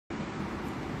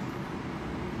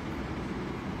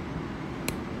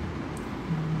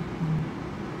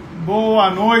Boa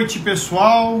noite,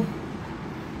 pessoal.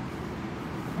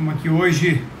 Estamos aqui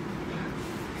hoje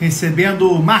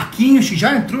recebendo o Marquinhos, que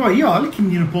já entrou aí, ó. Olha que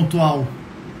menino pontual.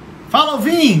 Fala,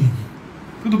 Alvin!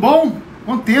 Tudo bom?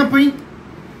 Quanto tempo, hein?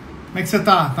 Como é que você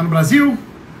tá? Tá no Brasil?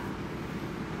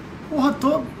 Porra,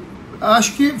 tô...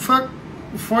 Acho que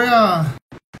foi a...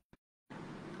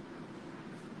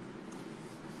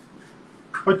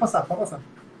 Pode passar, pode passar.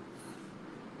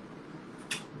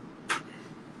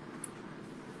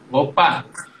 Opa!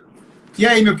 E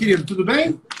aí, meu querido, tudo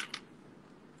bem?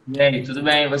 E aí, tudo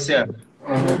bem, e você?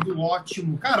 Tudo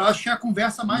ótimo. Cara, eu acho que é a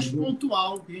conversa mais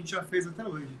pontual que a gente já fez até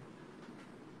hoje.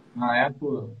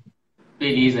 Pô,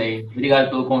 feliz aí. Obrigado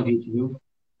pelo convite, viu?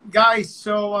 Guys,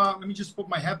 so let me just put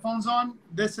my headphones on.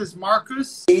 This is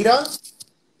Marcus Vieira.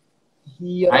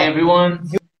 Hi, everyone.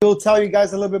 He'll tell you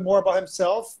guys a little bit more about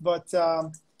himself, but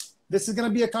this is going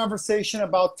to be a conversation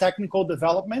about technical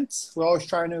development. We're always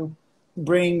trying to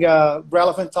bring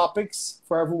relevant topics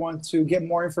for everyone to get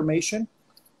more information.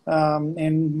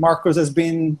 And Marcos has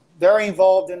been very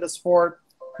involved in the sport,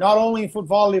 not only in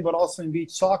Footvolley, but also in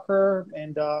beach soccer.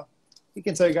 And he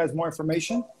can tell you guys more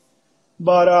information.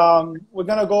 But we're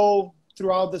going to go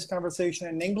throughout this conversation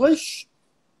in English,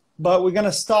 but we're going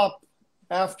to stop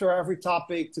after every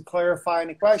topic to clarify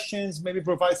any questions, maybe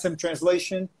provide some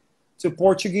translation to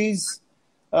Portuguese,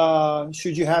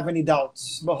 should you have any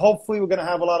doubts. But hopefully we're going to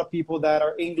have a lot of people that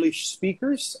are English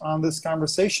speakers on this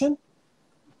conversation.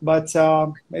 But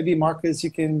maybe, Marcus,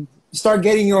 you can start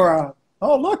getting your...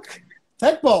 oh, look,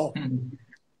 tech ball.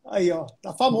 Aí, ó,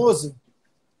 tá famoso.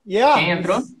 Yeah. Quem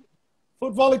entrou?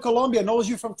 Footvolley Colombia knows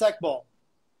you from tech ball.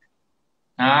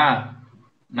 Ah,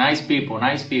 nice people,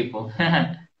 nice people.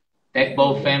 Tech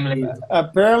ball family.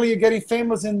 Apparently you're getting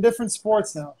famous in different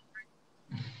sports now.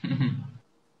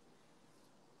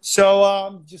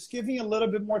 So just giving a little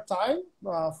bit more time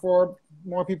for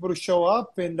more people to show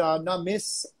up and not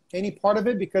miss any part of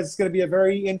it, because it's going to be a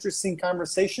very interesting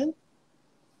conversation.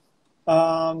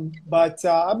 But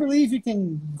I believe you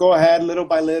can go ahead little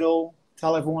by little,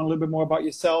 tell everyone a little bit more about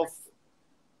yourself,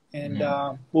 and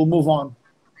we'll move on.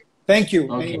 Thank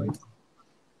you. Okay. Anyway.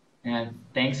 And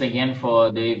thanks again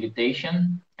for the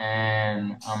invitation.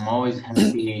 And I'm always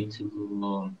happy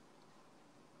to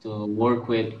work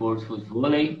with World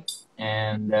Footvolley.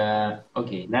 And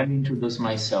okay, let me introduce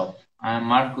myself. I'm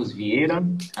Marcos Vieira.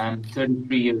 I'm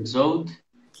 33 years old.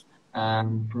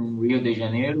 I'm from Rio de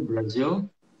Janeiro, Brazil.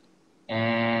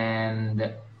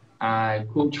 And I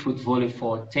coach Footvolley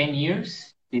for 10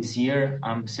 years. This year,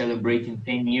 I'm celebrating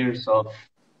 10 years of,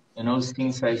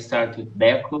 since I started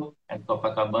Beco at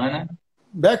Copacabana.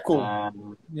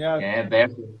 Beco? Yeah,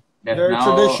 Beco. That very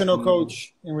now, traditional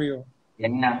coach in Rio.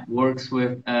 Yeah, works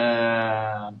with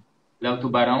Léo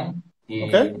Tubarão. He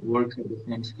works at the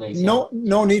same place. No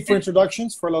need for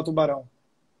introductions for Léo Tubarão.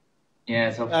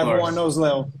 Yes, of course. Everyone knows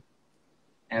Léo.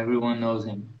 Everyone knows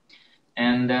him.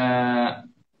 And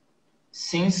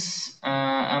since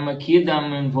I'm a kid,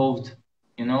 I'm involved.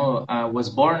 I was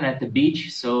born at the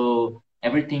beach, so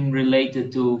everything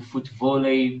related to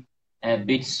Footvolley,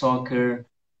 beach soccer,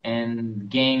 and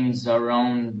games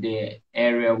around the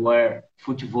area where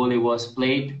Footvolley was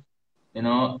played,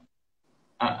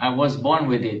 I was born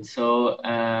with it. So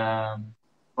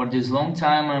for this long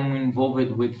time, I'm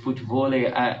involved with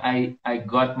Footvolley. I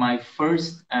got my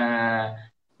first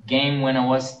game when I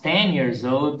was 10 years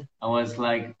old. I was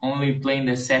like only playing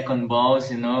the second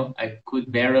balls, I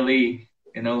could barely,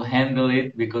 handle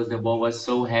it because the ball was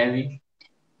so heavy.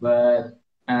 But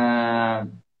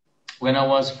when I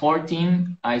was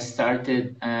 14, I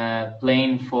started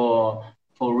playing for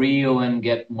Rio and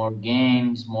get more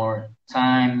games, more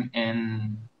time,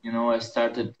 and I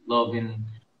started loving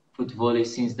Footvolley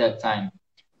since that time.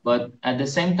 But at the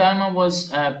same time, I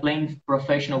was playing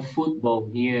professional football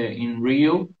here in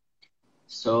Rio.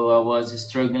 So I was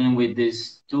struggling with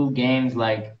these two games,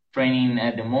 like training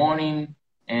at the morning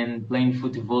and playing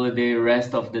Footvolley the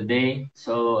rest of the day.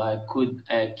 So I could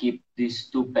keep these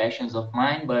two passions of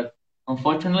mine. But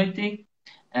unfortunately,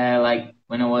 like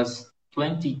when I was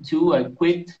 22, I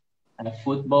quit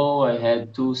football. I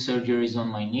had 2 surgeries on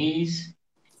my knees,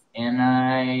 and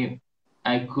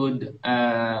I could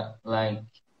like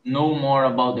know more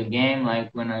about the game,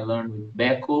 like when I learned with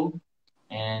Beco.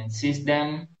 And since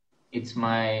then, it's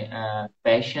my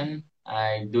passion.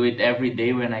 I do it every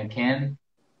day when I can.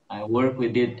 I work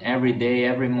with it every day,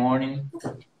 every morning,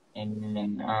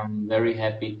 and I'm very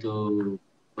happy to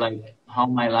like how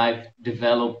my life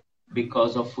developed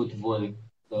because of Footvolley.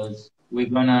 Because we're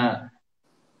gonna,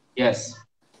 yes.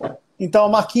 Então,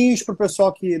 Marquinhos, para o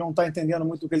pessoal que não está entendendo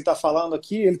muito o que ele está falando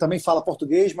aqui, ele também fala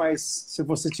português, mas se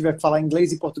você tiver que falar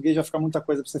inglês e português, vai ficar muita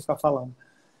coisa para você ficar falando.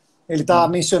 Ele está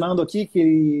mencionando aqui que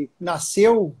ele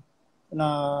nasceu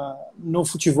no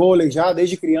futevôlei já,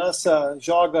 desde criança,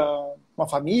 joga com a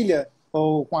família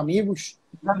ou com amigos,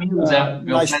 Amigos,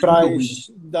 nas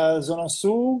praias da Zona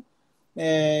Sul,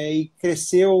 e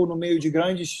cresceu no meio de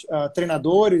grandes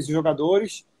treinadores e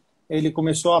jogadores. Ele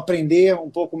começou a aprender um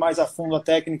pouco mais a fundo a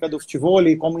técnica do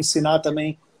futevôlei, como ensinar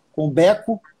também com o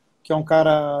Beco, que é um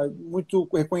cara muito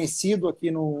reconhecido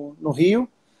aqui no Rio.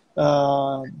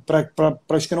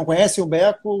 Para os que não conhecem o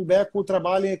Beco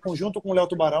trabalha em conjunto com o Léo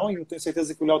Tubarão, e eu tenho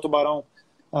certeza que o Léo Tubarão,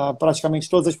 praticamente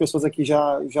todas as pessoas aqui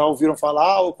já ouviram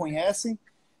falar ou conhecem,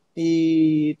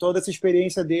 e toda essa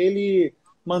experiência dele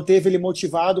manteve ele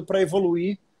motivado para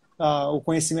evoluir o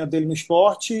conhecimento dele no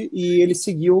esporte, e ele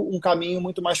seguiu um caminho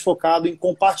muito mais focado em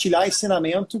compartilhar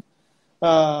ensinamento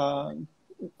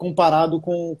comparado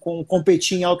com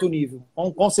competir em alto nível.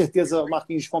 Com certeza o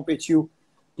Marquinhos competiu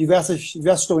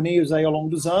diversos torneios aí ao longo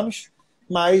dos anos,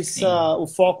 mas o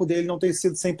foco dele não tem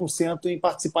sido 100% em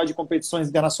participar de competições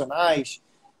internacionais,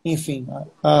 enfim,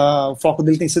 o foco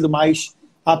dele tem sido mais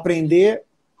aprender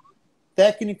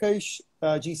técnicas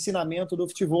de ensinamento do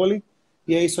futevôlei,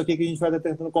 e é isso aqui que a gente vai estar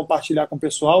tentando compartilhar com o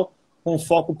pessoal, com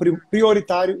foco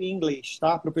prioritário em inglês,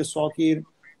 tá? Para o pessoal que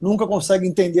nunca consegue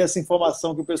entender essa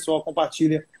informação que o pessoal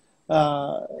compartilha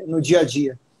no dia a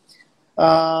dia.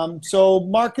 So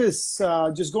Marcus,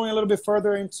 just going a little bit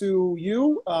further into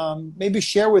you, maybe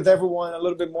share with everyone a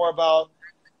little bit more about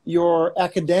your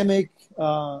academic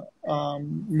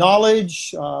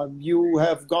knowledge. You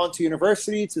have gone to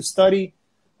university to study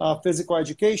physical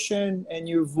education, and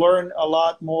you've learned a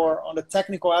lot more on the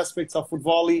technical aspects of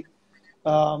Footvolley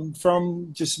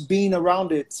from just being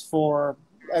around it for,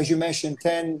 as you mentioned,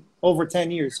 over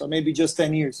 10 years, or maybe just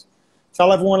 10 years.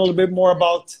 Tell everyone a little bit more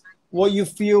about what you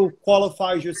feel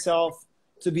qualifies yourself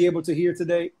to be able to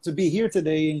be here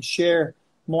today and share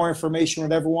more information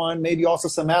with everyone, maybe also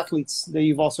some athletes that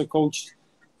you've also coached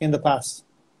in the past.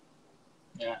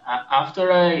 Yeah,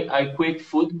 after I quit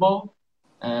football,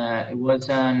 it was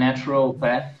a natural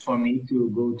path for me to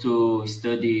go to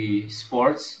study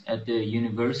sports at the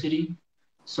university,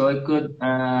 so I could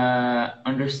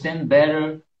understand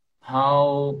better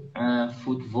how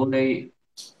footvolley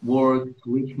works,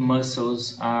 which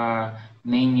muscles are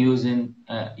main used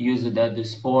at the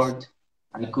sport.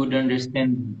 I could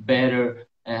understand better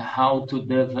how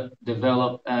to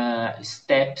develop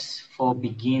steps for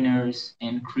beginners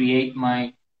and create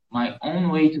my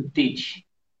own way to teach.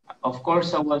 Of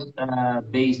course, I was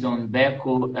based on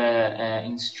Beco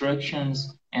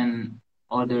instructions and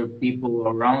other people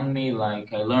around me.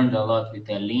 Like I learned a lot with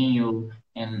Elinho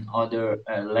and other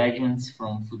legends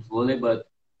from Footvolley, but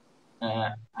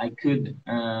I could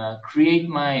create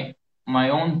my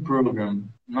own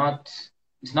program.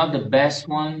 It's not the best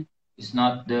one. It's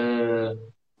not the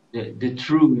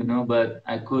true, but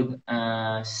I could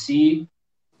see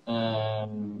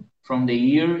from the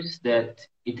years that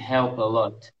it helped a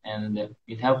lot, and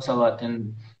it helps a lot.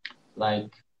 And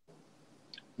like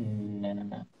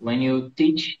when you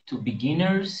teach to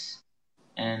beginners,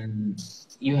 and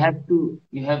you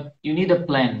need a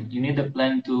plan. You need a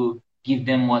plan to give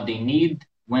them what they need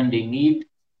when they need,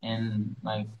 and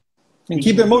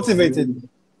keep them motivated.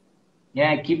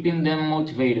 Yeah, keeping them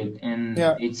motivated, and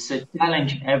it's a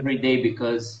challenge every day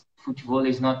because football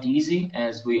is not easy,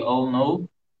 as we all know.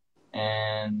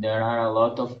 And there are a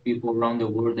lot of people around the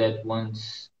world that want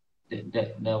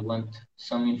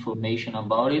some information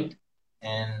about it,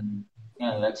 and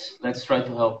let's try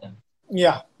to help them.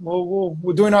 Yeah,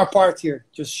 we're doing our part here,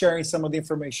 just sharing some of the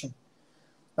information.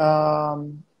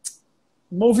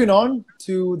 Moving on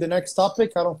to the next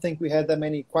topic. I don't think we had that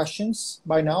many questions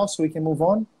by now, so we can move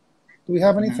on. Do we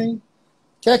have anything?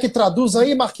 Quer que traduza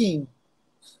aí, Marquinhos?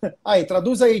 Aí,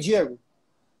 traduz aí, Diego.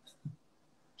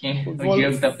 O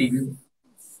Diego tá pedindo.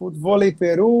 Footvolley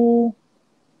Peru.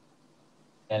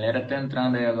 A galera tá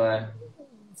entrando aí agora.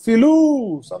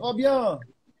 Filou, ça va bien.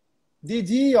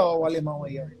 Didi, ó, o alemão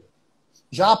aí, ó.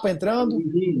 Japa entrando.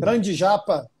 Didi. Grande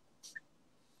Japa.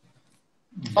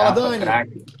 Fala, Dani.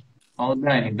 Ó, o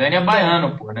Dani. Dani é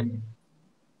baiano, pô, né?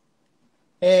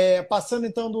 Passando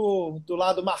então do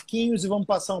lado Marquinhos, e vamos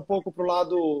passar um pouco para o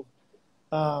lado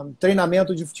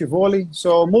treinamento de futevôlei.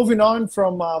 So moving on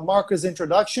from Marcus'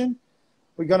 introduction,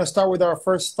 we're going to start with our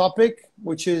first topic,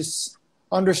 which is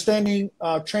understanding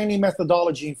training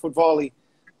methodology in footvolley,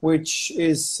 which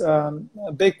is a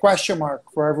big question mark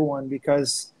for everyone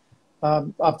because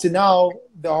up to now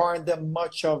there aren't that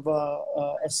much of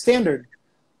a standard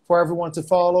for everyone to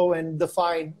follow and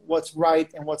define what's right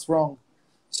and what's wrong.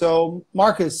 So,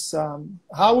 Marcus,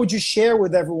 how would you share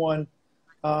with everyone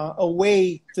a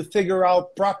way to figure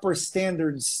out proper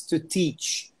standards to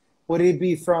teach? Would it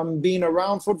be from being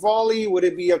around Footvolley? Would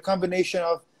it be a combination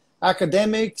of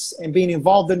academics and being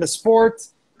involved in the sport?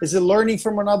 Is it learning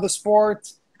from another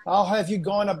sport? How have you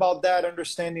gone about that,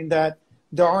 understanding that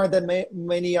there aren't that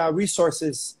many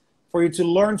resources for you to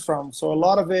learn from? So a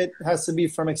lot of it has to be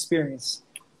from experience.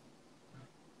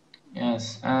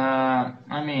 Yes,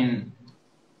 I mean,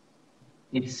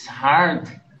 it's hard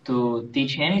to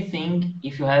teach anything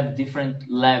if you have different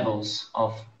levels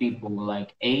of people,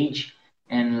 like age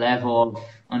and level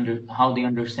of how they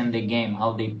understand the game,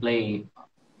 how they play,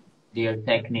 their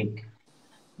technique.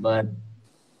 But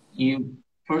you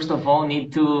first of all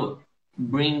need to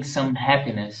bring some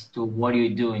happiness to what you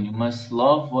do, and you must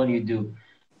love what you do.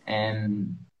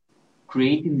 And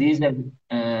creating this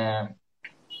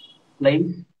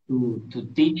place to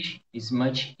teach is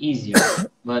much easier.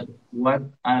 But what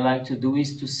I like to do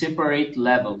is to separate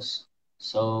levels.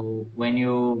 So when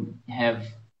you have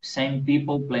same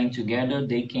people playing together,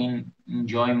 they can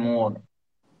enjoy more.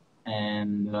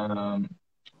 And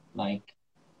like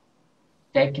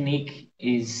technique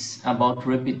is about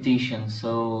repetition.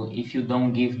 So if you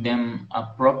don't give them a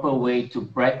proper way to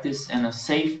practice and a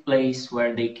safe place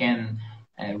where they can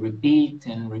repeat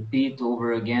and repeat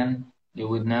over again, they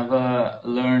would never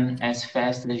learn as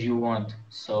fast as you want.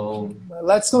 So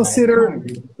let's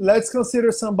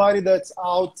consider somebody that's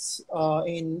out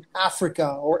in Africa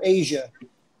or Asia,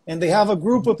 and they have a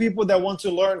group of people that want to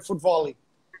learn Footvolley,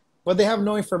 but they have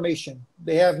no information.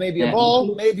 They have maybe a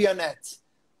ball, maybe a net.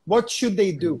 What should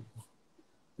they do?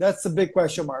 That's the big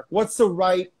question mark. What's the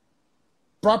right,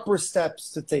 proper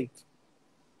steps to take?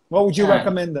 What would you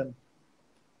recommend them?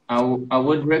 I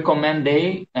would recommend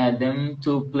them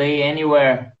to play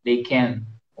anywhere they can,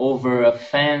 over a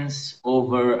fence,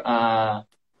 over a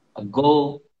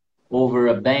goal, over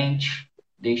a bench.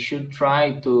 They should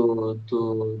try to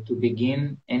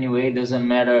begin anyway. Doesn't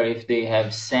matter if they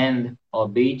have sand or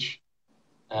beach.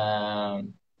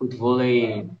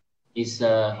 Footvolley is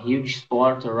a huge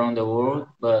sport around the world,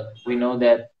 but we know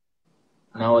that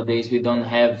nowadays we don't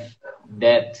have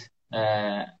that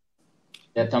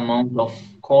that amount of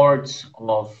courts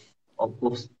of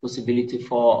possibility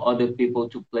for other people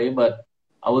to play. But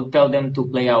I would tell them to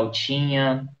play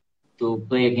altinha, to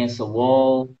play against a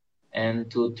wall, and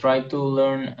to try to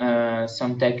learn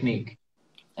some technique.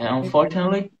 And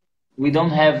unfortunately, we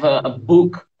don't have a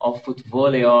book of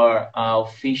Footvolley or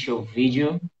official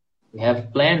video. We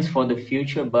have plans for the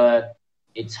future, but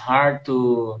it's hard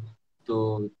to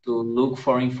look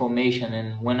for information.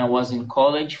 And when I was in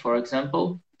college, for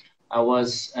example, I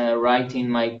was writing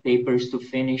my papers to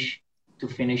finish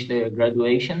the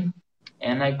graduation,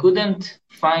 and I couldn't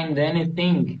find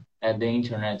anything at the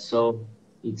internet. So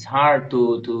it's hard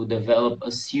to develop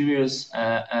a serious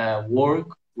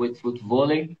work with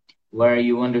Footvolley where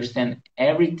you understand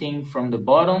everything from the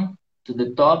bottom to the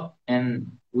top, and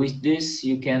with this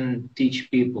you can teach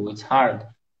people. It's hard.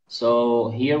 So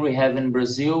here we have in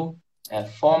Brazil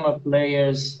former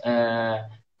players,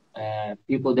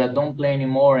 people that don't play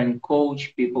anymore, and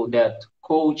people that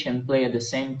coach and play at the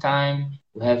same time.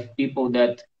 We have people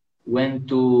that went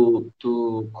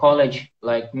to college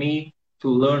like me to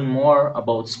learn more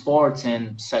about sports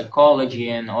and psychology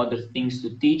and other things to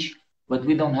teach, but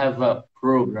we don't have a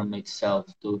program itself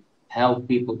to help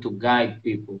people, to guide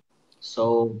people.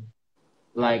 So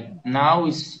like now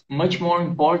is much more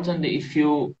important if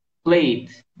you play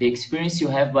it, the experience you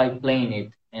have by playing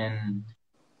it, and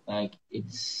like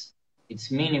it's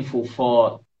meaningful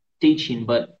for teaching.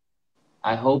 But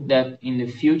I hope that in the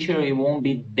future it won't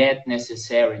be that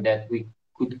necessary, that we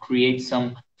could create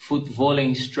some Footvolley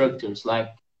instructors. Like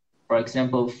for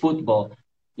example, football,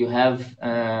 you have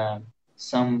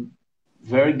some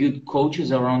very good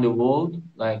coaches around the world,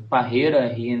 like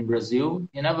Vieira here in Brazil.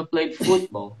 He never played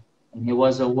football, and he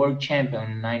was a world champion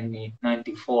in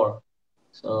 1994.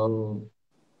 So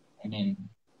I mean,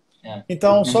 yeah.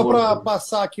 Então, só para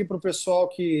passar aqui para o pessoal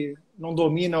que não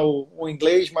domina o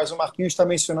inglês, mas o Marquinhos está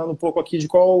mencionando um pouco aqui de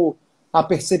qual a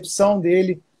percepção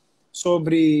dele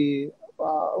sobre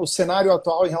o cenário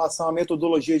atual em relação à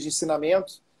metodologia de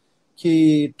ensinamento,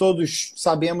 que todos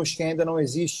sabemos que ainda não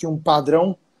existe um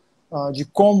padrão de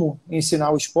como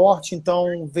ensinar o esporte.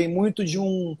 Então, vem muito de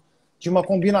uma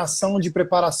combinação de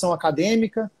preparação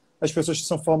acadêmica, das pessoas que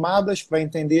são formadas para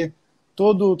entender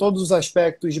todos os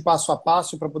aspectos de passo a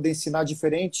passo para poder ensinar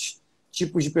diferentes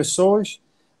tipos de pessoas.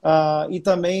 E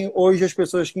também, hoje, as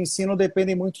pessoas que ensinam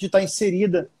dependem muito de estar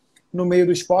inserida no meio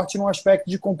do esporte num aspecto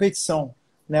de competição.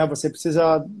 né? Você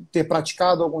precisa ter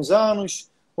praticado alguns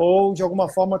anos ou, de alguma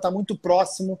forma, estar muito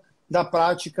próximo da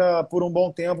prática por um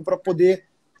bom tempo para poder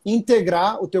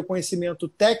integrar o teu conhecimento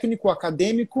técnico,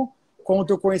 acadêmico, com o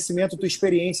teu conhecimento, tua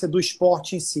experiência do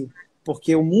esporte em si.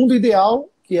 Porque o mundo ideal,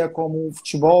 que é como o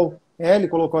futebol, ele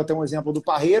colocou até um exemplo do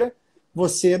Parreira,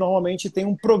 você normalmente tem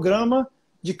um programa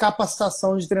de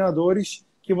capacitação de treinadores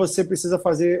que você precisa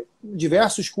fazer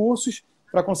diversos cursos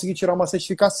para conseguir tirar uma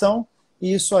certificação,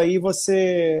 e isso aí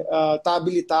você está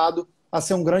habilitado a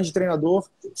ser um grande treinador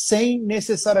sem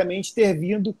necessariamente ter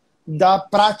vindo da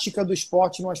prática do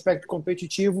esporte no aspecto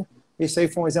competitivo. Esse aí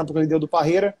foi um exemplo que ele deu do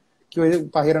Parreira, que o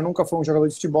Parreira nunca foi um jogador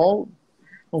de futebol.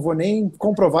 Não vou nem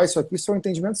comprovar isso aqui, isso é um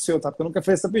entendimento seu, tá? Porque eu nunca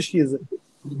fiz essa pesquisa.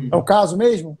 É o caso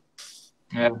mesmo?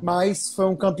 É. Mas foi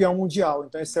um campeão mundial.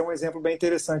 Então esse é um exemplo bem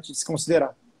interessante de se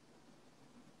considerar.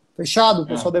 Fechado? O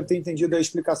pessoal deve ter entendido a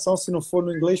explicação. Se não for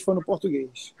no inglês, foi no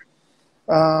português.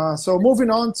 So moving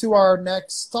on to our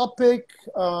next topic.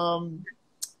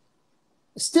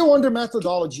 Still under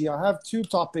methodology, I have two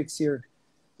topics here.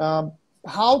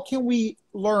 How can we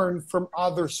learn from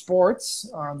other sports?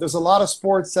 There's a lot of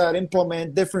sports that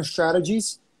implement different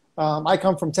strategies. I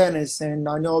come from tennis, and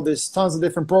I know there's tons of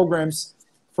different programs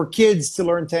for kids to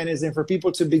learn tennis and for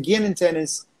people to begin in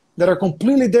tennis that are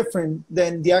completely different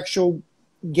than the actual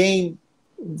game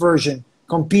version,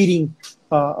 competing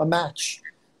a match.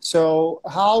 So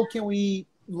how can we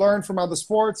learn from other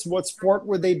sports? What sport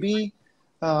would they be?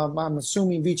 I'm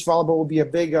assuming beach volleyball will be a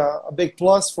big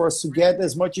plus for us to get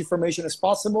as much information as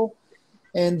possible.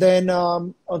 And then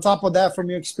on top of that, from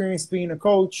your experience being a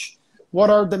coach,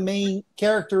 what are the main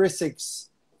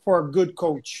characteristics for a good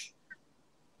coach?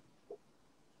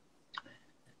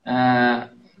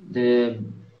 The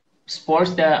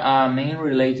sports that are mainly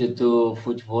related to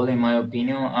football, in my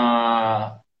opinion,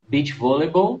 are beach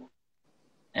volleyball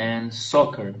and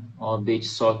soccer, or beach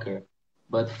soccer.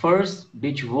 But first,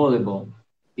 beach volleyball.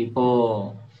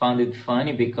 People found it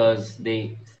funny because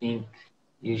they think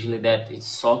usually that it's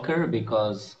soccer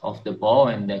because of the ball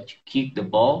and that you kick the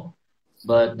ball.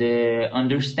 But the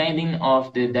understanding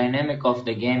of the dynamic of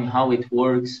the game, how it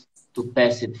works, to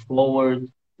pass it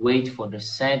forward, wait for the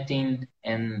setting,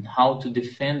 and how to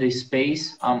defend the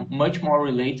space are much more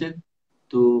related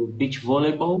to beach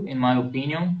volleyball, in my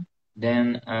opinion,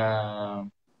 than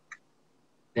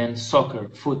soccer,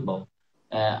 football.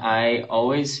 I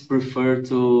always prefer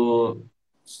to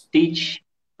teach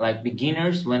like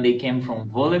beginners when they came from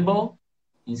volleyball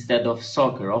instead of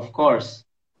soccer. Of course,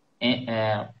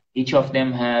 each of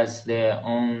them has their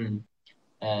own,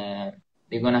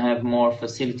 they're going to have more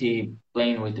facility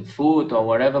playing with the foot or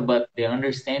whatever, but the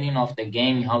understanding of the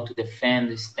game, how to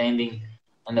defend, standing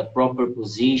on the proper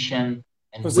position,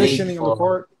 and positioning on the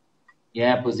court.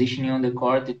 Yeah, positioning on the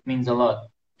court, it means a lot.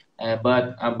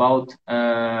 But about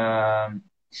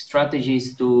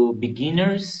strategies to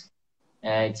beginners,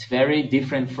 it's very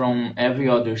different from every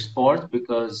other sport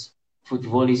because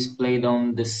football is played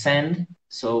on the sand,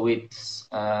 so it's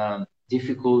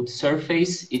difficult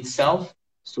surface itself.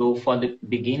 So for the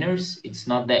beginners, it's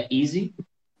not that easy.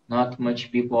 Not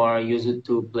much people are used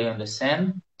to play on the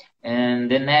sand. And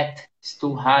the net is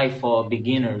too high for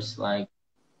beginners, like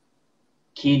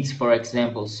kids, for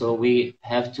example. So we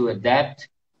have to adapt,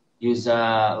 use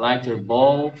a lighter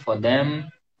ball for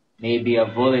them, maybe a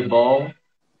volleyball,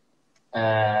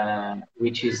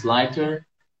 which is lighter,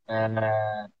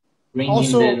 bringing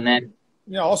Also, the net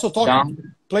also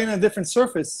down. Playing on a different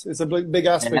surface is a big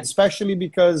aspect, especially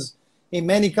because in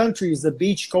many countries, the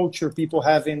beach culture people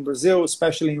have in Brazil,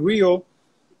 especially in Rio,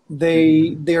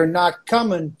 they are not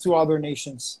common to other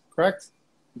nations, correct?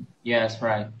 Yes,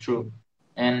 right, true.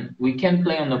 And we can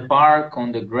play on the park,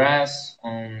 on the grass,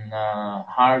 on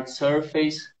hard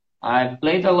surface. I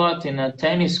played a lot in a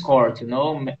tennis court,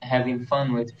 having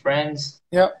fun with friends.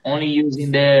 Yeah. Only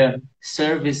using the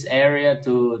service area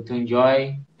to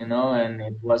enjoy, and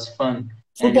it was fun.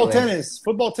 Football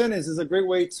tennis is a great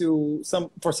way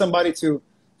for somebody to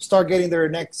start getting their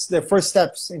first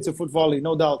steps into Footvolley,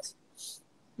 no doubt.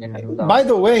 Yeah, no doubt. By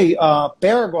the way,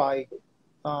 Paraguay,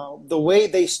 the way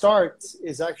they start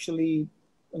is actually,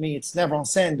 it's never on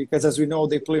sand because, as we know,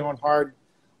 they play on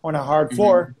a hard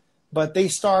floor. But they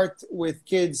start with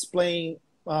kids playing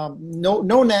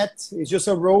no net. It's just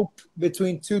a rope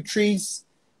between two trees,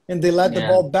 and they let the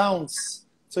ball bounce.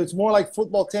 So it's more like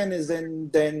football tennis than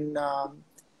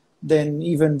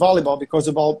even volleyball because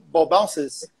the ball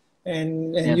bounces.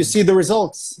 And you see the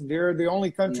results. They're the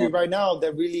only country right now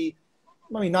that really,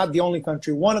 not the only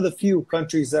country, one of the few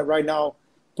countries that right now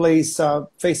plays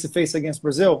face-to-face against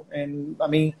Brazil. And,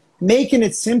 making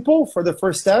it simple for the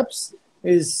first steps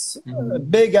is a Mhm.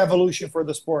 big evolution for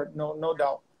the sport, no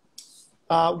doubt.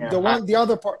 Yeah. The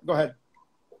other part, go ahead.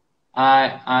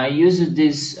 I used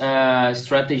this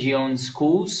strategy on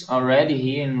schools already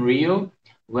here in Rio,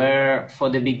 where for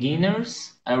the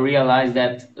beginners, I realized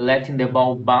that letting the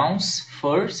ball bounce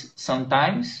first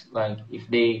sometimes, like if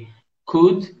they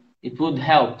could, it would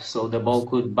help. So the ball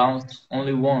could bounce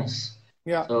only once.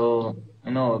 Yeah, So,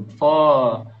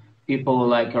 for people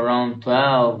like around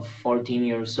 12, 14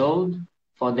 years old,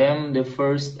 for them, the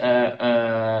first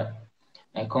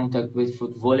contact with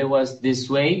Footvolley was this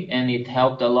way, and it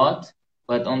helped a lot.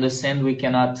 But on the sand, we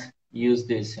cannot use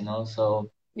this. So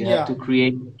you have yeah. to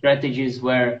create strategies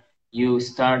where you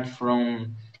start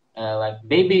from like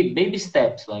baby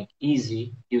steps, like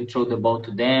easy. You throw the ball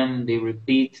to them, they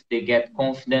repeat, they get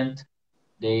confident,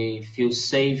 they feel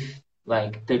safe,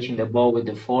 like touching the ball with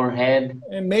the forehead.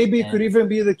 And maybe it could And even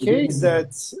be the case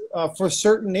that for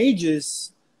certain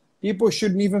ages, people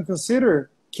shouldn't even consider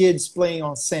kids playing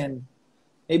on sand.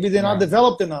 Maybe they're not yeah,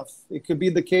 developed enough. It could be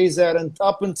the case that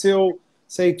up until,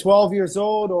 say, 12 years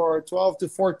old or 12 to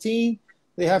 14,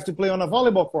 they have to play on a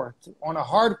volleyball court, on a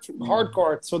yeah, hard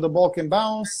court, so the ball can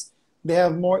bounce. They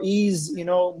have more ease,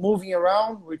 moving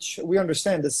around, which we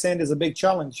understand. The sand is a big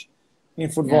challenge in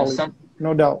yeah. football,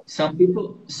 no doubt. Some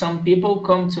people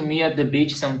come to me at the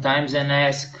beach sometimes and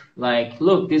ask, like,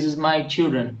 "Look, this is my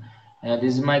children,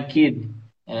 this is my kid.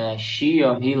 She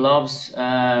or he loves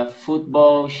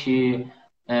football. She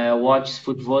watches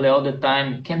football all the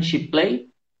time. Can she play?"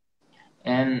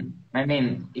 And I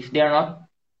mean, if they are not,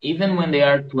 even when they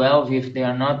are 12, if they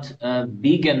are not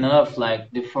big enough, like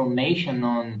the formation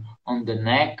on the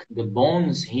neck, the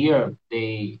bones here,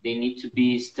 they need to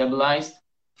be stabilized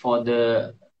for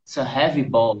the. It's a heavy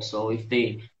ball, so if they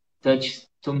touch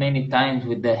too many times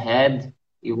with the head,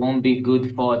 it won't be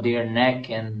good for their neck,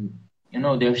 and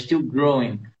they're still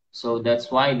growing, so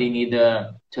that's why they need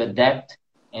to adapt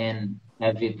and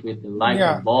have it with the lighter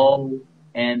Yeah, ball.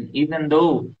 And even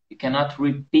though you cannot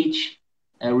repeat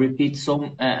so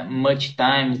much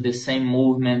times the same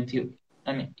movement.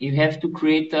 I mean, you have to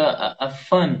create a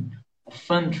fun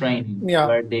training yeah,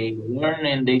 where they learn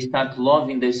and they start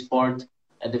loving the sport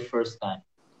at the first time.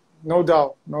 no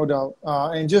doubt, no doubt.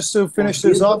 And just to Oh, finish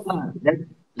this Pedro, off,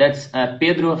 that's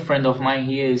Pedro, a friend of mine.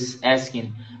 He is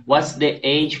asking, what's the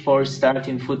age for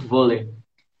starting foot volley?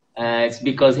 It's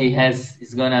because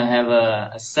he's gonna have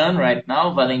a son right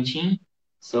now, Valentin.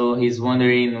 So he's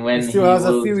wondering he when still he has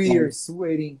a will few start. years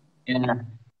waiting. Yeah,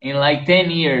 in like 10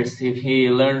 years if he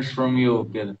learns from you,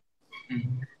 Pedro.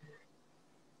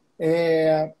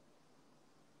 É,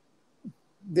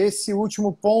 desse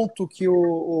último ponto que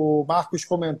o Marcos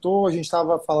comentou, a gente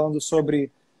estava falando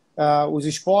sobre os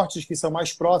esportes que são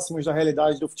mais próximos da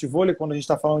realidade do futebol, quando a gente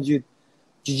está falando de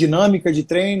dinâmica de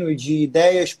treino e de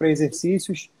ideias para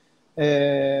exercícios.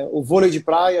 O vôlei de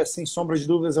praia, sem sombra de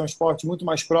dúvidas, é um esporte muito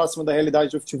mais próximo da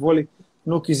realidade do futebol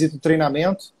no quesito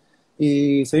treinamento.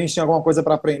 E se a gente tem alguma coisa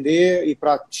para aprender e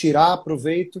para tirar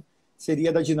proveito,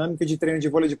 seria da dinâmica de treino de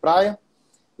vôlei de praia.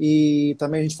 E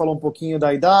também a gente falou um pouquinho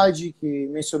da idade, que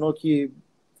mencionou que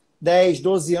 10,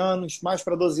 12 anos, mais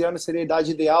para 12 anos seria a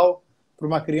idade ideal para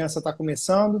uma criança estar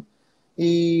começando.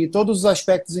 E todos os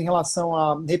aspectos em relação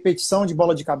à repetição de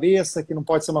bola de cabeça, que não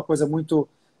pode ser uma coisa muito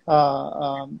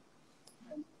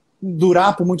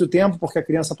durar por muito tempo, porque a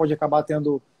criança pode acabar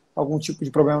tendo algum tipo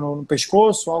de problema no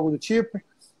pescoço, algo do tipo.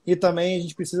 E também a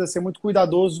gente precisa ser muito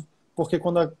cuidadoso, porque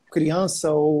quando a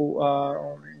criança ou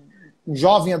um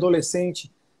jovem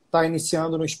adolescente está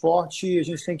iniciando no esporte, a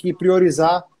gente tem que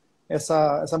priorizar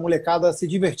essa molecada a se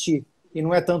divertir. E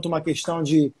não é tanto uma questão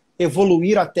de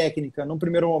evoluir a técnica. Num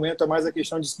primeiro momento é mais a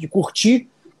questão de curtir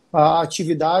a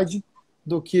atividade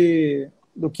do que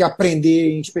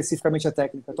aprender especificamente a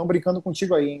técnica. Estão brincando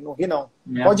contigo aí, hein? Não ri não.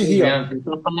 É, Pode tô rir, ó.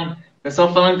 vendo.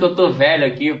 Pessoal falando que eu tô velho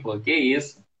aqui, pô. Que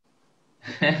isso?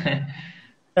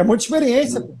 É muita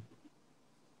experiência, pô.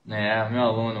 É, meu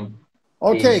aluno.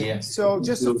 Okay, PG. so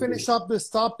just to finish up this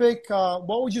topic,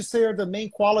 what would you say are the main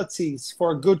qualities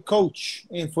for a good coach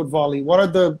in Footvolley? What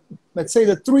are let's say,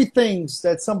 the three things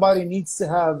that somebody needs to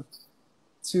have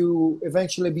to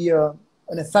eventually be an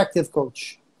effective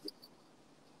coach?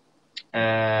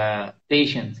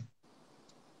 Patient.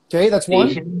 Okay, that's one.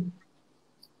 Patient.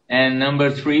 And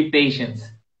number 3, patience.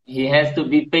 He has to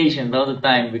be patient all the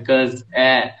time because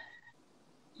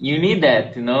you need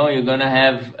that. You're gonna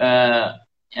have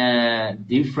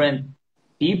different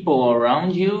people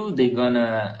around you.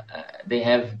 They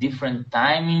have different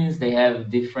timings. They have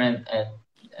different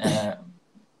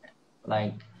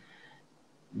like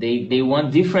they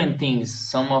want different things.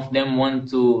 Some of them want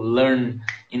to learn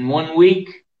in 1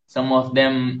 week. Some of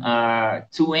them are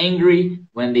too angry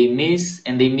when they miss,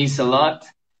 and they miss a lot.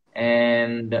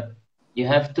 And you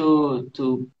have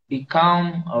to be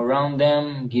calm around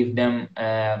them, give them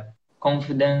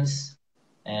confidence,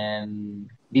 and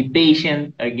be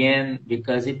patient again,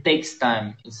 because it takes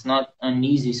time. It's not an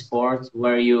easy sport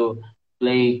where you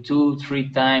play 2,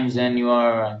 3 times and you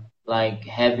are like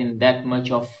having that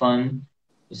much of fun.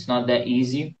 It's not that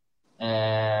easy.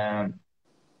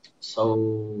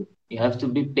 So you have to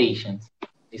be patient.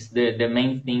 It's the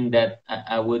main thing that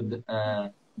I would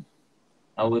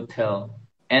tell.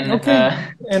 And Okay,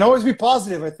 and always be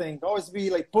positive. I think always be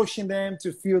like pushing them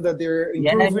to feel that they're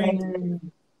yeah,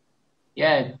 improving.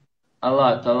 yeah, a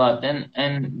lot,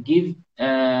 and give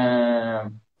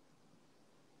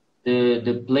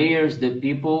the players, the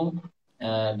people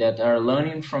that are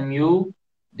learning from you,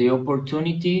 the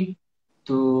opportunity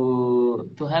to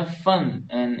have fun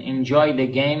and enjoy the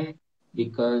game,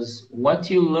 because what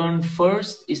you learn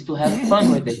first is to have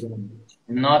fun with the game,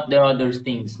 not the other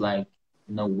things like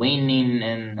winning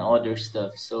and other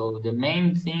stuff. So the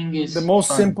main thing The is most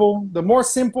fun. simple, the more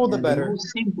simple, the Yeah, the better.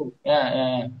 most simple.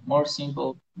 Yeah, more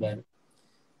simple, better.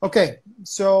 Okay,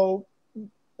 so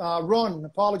Ron,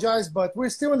 apologize, but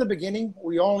we're still in the beginning.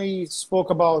 We only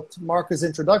spoke about Marcus'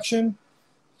 introduction.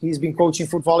 He's been coaching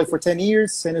Footvolley for 10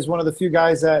 years and is one of the few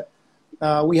guys that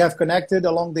we have connected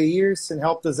along the years and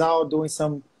helped us out doing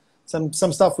some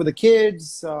stuff with the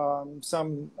kids,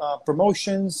 some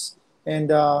promotions,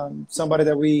 and somebody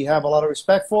that we have a lot of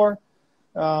respect for.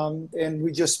 And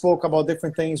we just spoke about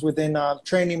different things within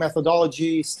training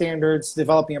methodology, standards,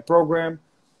 developing a program,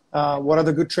 what are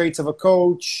the good traits of a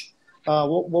coach,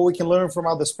 what we can learn from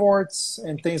other sports,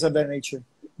 and things of that nature.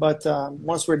 But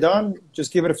once we're done,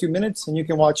 just give it a few minutes and you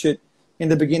can watch it in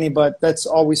the beginning, but that's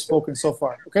all we've spoken so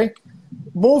far, okay?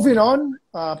 Moving on,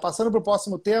 passando para o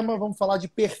próximo tema, vamos falar de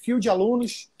perfil de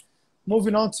alunos.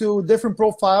 Moving on to different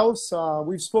profiles.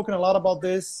 We've spoken a lot about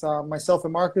this, myself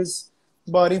and Marcus,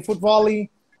 but in Footvolley,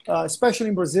 especially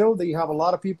in Brazil, that you have a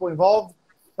lot of people involved.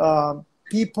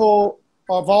 People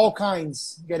of all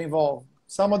kinds get involved.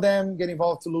 Some of them get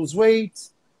involved to lose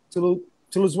weight, to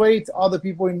lose weight. Other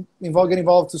people get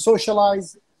involved to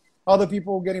socialize. Other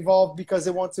people get involved because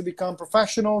they want to become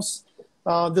professionals.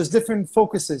 There's different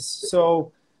focuses.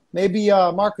 So maybe,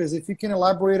 Marcus, if you can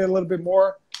elaborate a little bit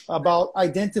more about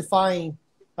identifying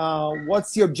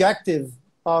what's the objective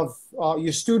of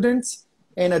your students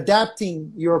and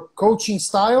adapting your coaching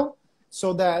style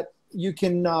so that you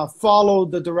can follow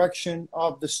the direction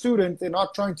of the student and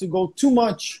not trying to go too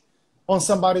much on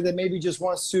somebody that maybe just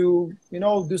wants to,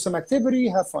 do some activity,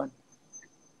 have fun.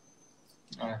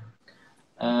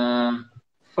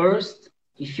 First,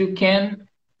 if you can,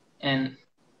 and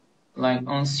like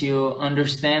once you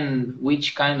understand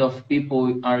which kind of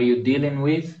people are you dealing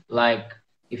with, like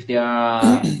if they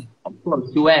are, of course,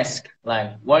 you ask,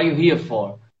 like, what are you here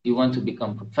for? Do you want to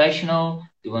become professional?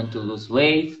 Do you want to lose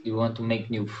weight? Do you want to make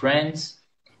new friends?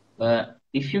 But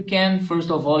if you can,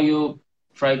 first of all, you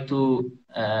try to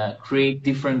create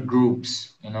different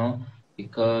groups,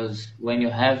 because when you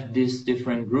have these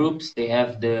different groups, they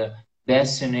have the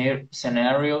best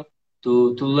scenario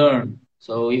to learn.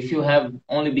 So if you have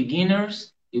only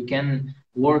beginners, you can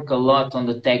work a lot on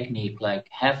the technique. Like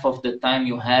half of the time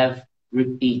you have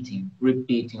repeating,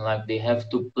 like they have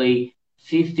to play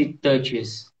 50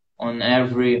 touches on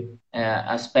every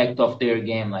aspect of their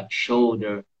game, like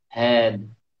shoulder, head,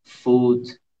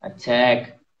 foot,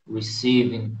 attack,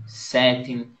 receiving,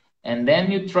 setting, and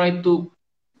then you try to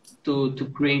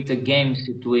create a game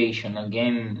situation, a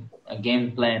game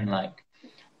plan, like.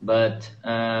 But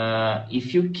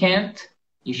if you can't,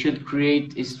 you should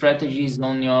create strategies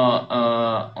on your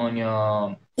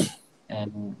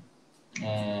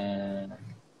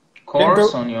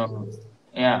course, on your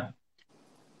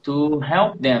to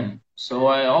help them. So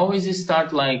I always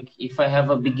start like, if I have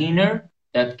a beginner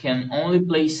that can only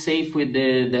play safe with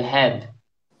the head,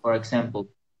 for example,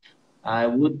 I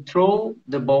would throw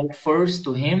the ball first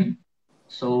to him,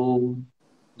 so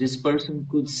this person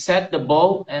could set the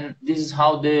ball, and this is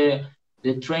how the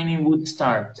training would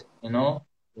start.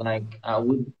 Like I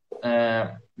would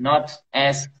not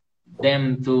ask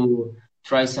them to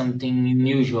try something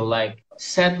unusual, like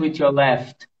set with your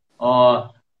left,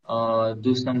 or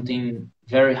do something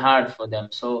very hard for them.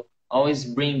 So always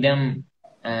bring them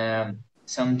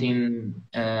something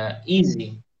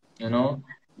easy,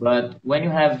 But when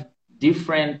you have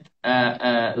different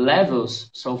levels,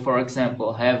 so for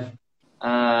example, have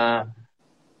 4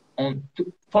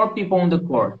 people on the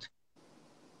court,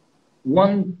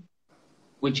 one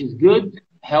which is good,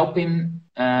 helping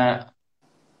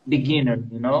beginner,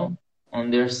 on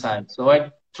their side. So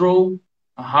I throw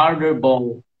a harder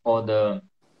ball for the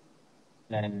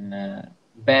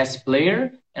best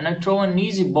player, and I throw an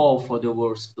easy ball for the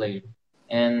worst player.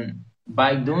 And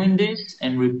by doing this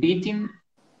and repeating,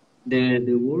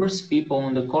 the worst people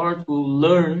on the court will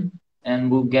learn and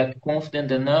will get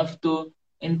confident enough to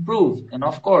improve. And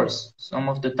of course, some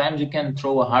of the times you can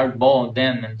throw a hard ball at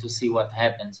them and to see what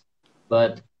happens.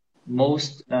 But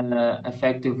most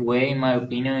effective way, in my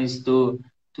opinion, is to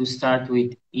start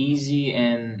with easy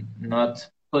and not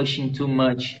pushing too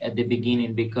much at the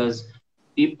beginning, because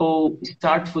people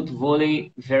start foot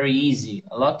volley very easy.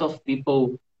 A lot of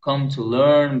people come to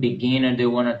learn, beginner, they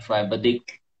want to try, but they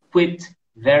quit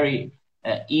very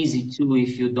easy too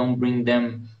if you don't bring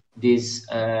them this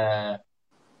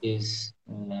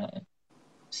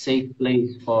safe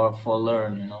place for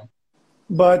learn, you know.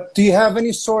 But do you have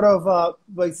any sort of,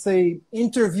 like, say,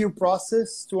 interview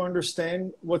process to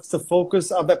understand what's the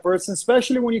focus of that person,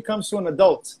 especially when it comes to an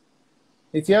adult?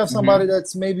 If you have somebody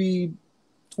that's maybe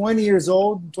 20 years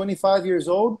old, 25 years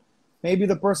old, maybe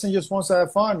the person just wants to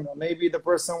have fun, or maybe the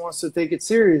person wants to take it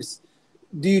serious.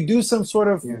 Do you do some sort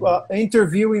of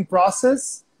interviewing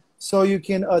process so you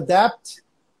can adapt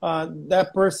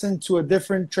that person to a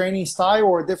different training style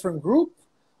or a different group?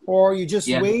 Or you just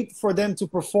wait for them to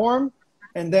perform,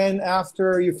 and then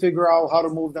after you figure out how to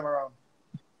move them around?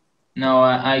 No,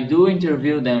 I do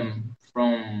interview them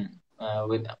from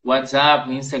with WhatsApp,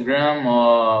 Instagram,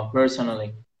 or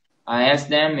personally. I ask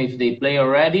them if they play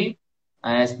already.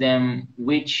 I ask them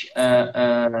which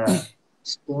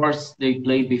sports they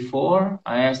played before.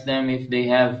 I ask them if they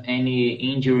have any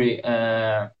injury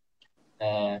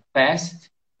past,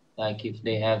 like if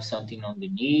they have something on the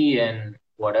knee and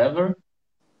whatever,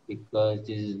 because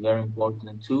this is very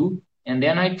important too. And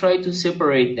then I try to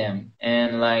separate them.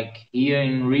 And like here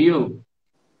in Rio,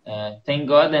 thank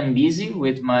God I'm busy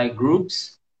with my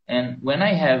groups. And when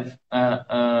I have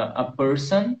a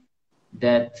person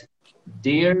that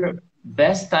their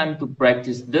best time to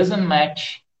practice doesn't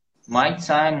match my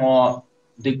time or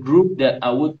the group that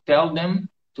I would tell them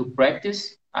to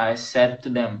practice, I said to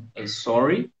them, hey,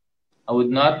 sorry, I would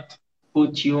not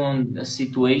put you on a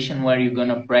situation where you're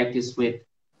gonna practice with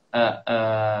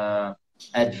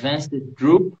advanced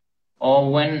group,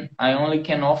 or when I only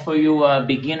can offer you a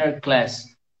beginner class.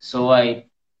 So I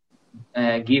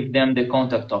give them the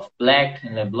contact of Black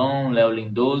and Leblon, Leo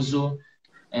Lindoso,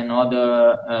 and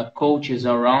other coaches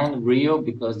around Rio,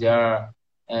 because they are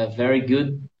very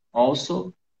good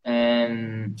also.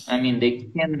 And I mean, they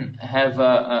can have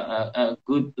a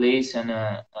good place and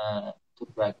to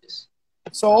practice.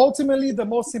 So ultimately, the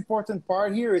most important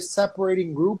part here is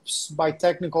separating groups by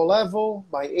technical level,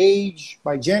 by age,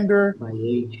 by gender,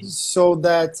 so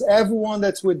that everyone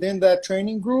that's within that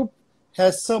training group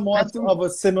has somewhat of a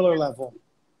similar level.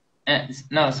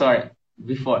 No, sorry.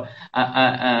 Before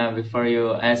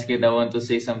you ask it, I want to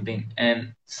say something.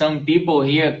 And some people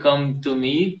here come to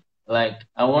me like,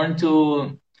 I want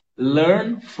to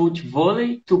learn foot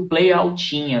volley to play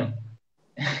altinha.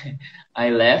 I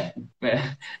laughed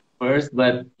first,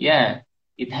 but yeah,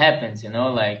 it happens, you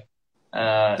know, like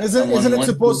isn't it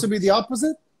supposed to be the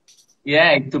opposite?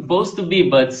 Yeah, it's supposed to be,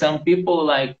 but some people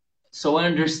like, so I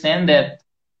understand that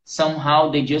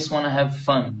somehow they just want to have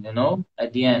fun, you know,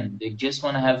 at the end they just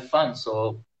want to have fun.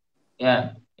 So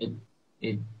yeah,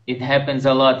 it happens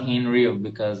a lot here in Rio,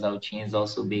 because our team is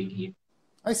also big here.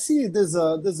 I see there's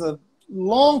a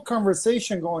long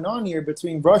conversation going on here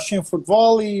between Russian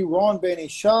Footvolley, Ron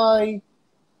Benishai,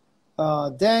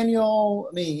 Daniel.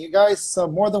 I mean, you guys are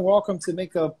more than welcome to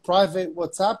make a private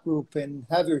WhatsApp group and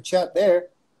have your chat there.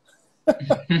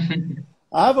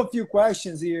 I have a few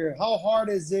questions here. How hard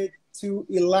is it to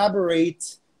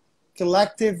elaborate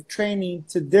collective training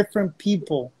to different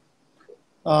people?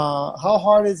 How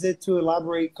hard is it to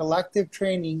elaborate collective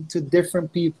training to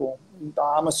different people?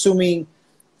 I'm assuming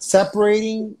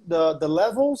separating the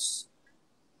levels.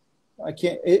 I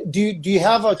can't. Do you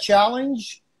have a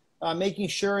challenge making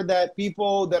sure that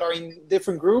people that are in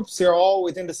different groups, they're all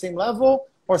within the same level,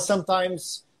 or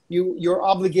sometimes you're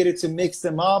obligated to mix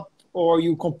them up, or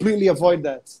you completely avoid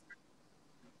that?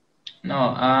 No,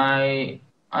 I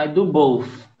do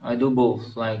both. I do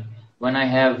both. Like when I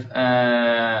have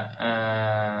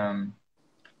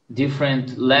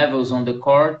different levels on the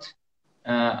court,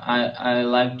 I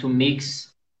like to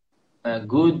mix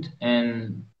good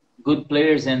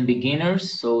players and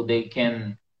beginners, so they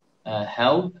can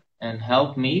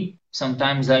help me.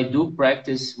 Sometimes I do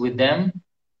practice with them.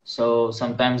 So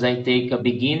sometimes I take a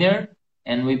beginner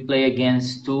and we play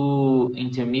against two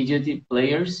intermediate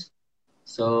players.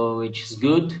 So which is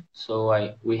good. So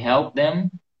we help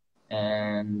them,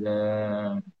 and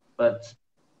but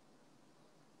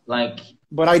like,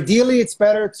 But ideally, it's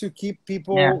better to keep yeah,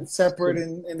 people separate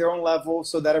in their own level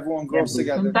so that everyone yeah, grows but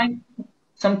together.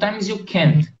 sometimes you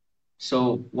can't.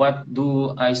 So what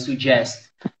do I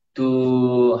suggest?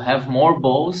 To have more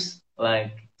balls,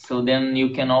 like, so then you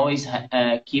can always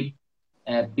keep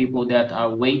people that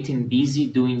are waiting busy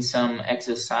doing some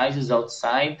exercises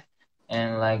outside,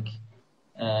 and like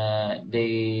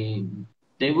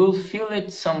they will feel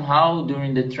it somehow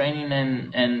during the training,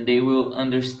 and they will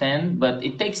understand, but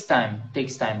it takes time. It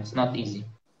takes time. It's not easy.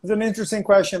 There's an interesting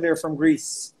question there from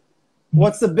Greece.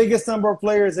 What's the biggest number of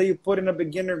players that you put in a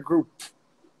beginner group?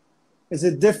 Is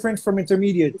it different from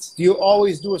intermediate? Do you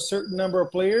always do a certain number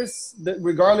of players, that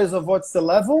regardless of what's the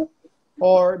level?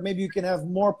 Or maybe you can have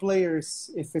more players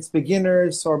if it's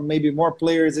beginners, or maybe more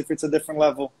players if it's a different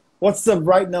level. What's the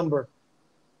right number?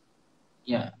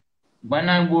 Yeah. When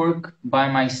I work by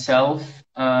myself,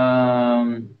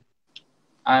 I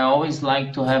always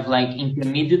like to have like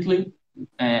intermediate,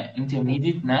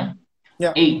 nah?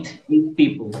 Yeah. Eight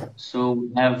people. So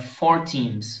we have 4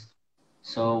 teams.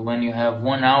 So when you have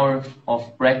 1 hour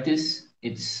of practice,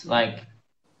 it's like,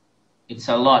 it's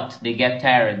a lot. They get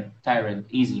tired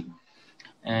easy.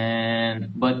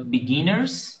 But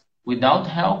beginners, without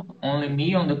help, only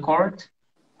me on the court,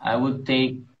 I would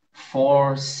take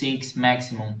 4, 6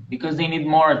 maximum, because they need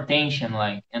more attention,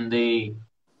 like, and they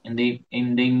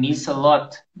miss a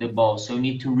lot the ball. So you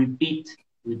need to repeat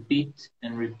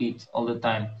and repeat all the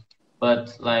time.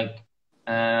 But like,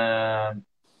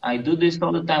 I do this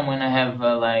all the time when I have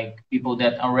like people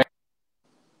that already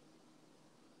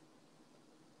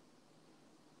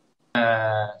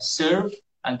serve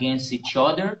against each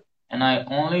other, and I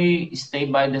only stay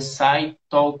by the side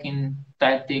talking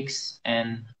tactics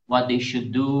and what they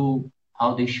should do,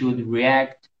 how they should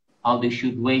react, how they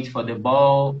should wait for the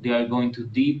ball. They are going too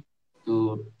deep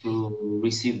to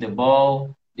receive the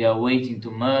ball. They are waiting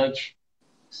too much.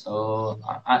 So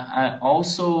I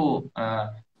also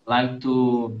like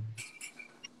to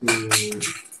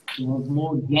have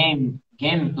more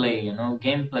gameplay,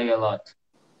 gameplay a lot.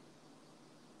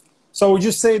 So would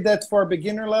you say that for a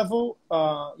beginner level,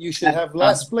 you should have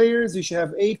less players? You should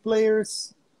have 8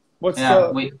 players? What's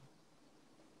the... With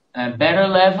a better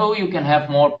level, you can have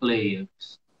more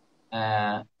players.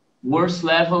 Worse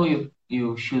level,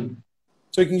 you should.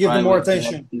 So you can give them more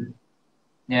attention.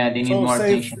 Yeah, they need more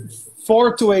attention.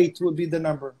 4 to 8 would be the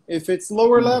number. If it's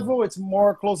lower level, it's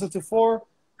more closer to 4.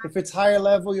 If it's higher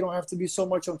level, you don't have to be so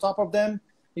much on top of them.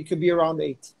 It could be around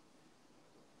 8.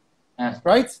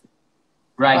 Right?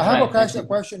 Right. I have a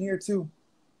question here too.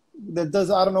 That does,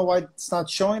 I don't know why it's not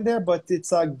showing there, but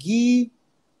it's a Giga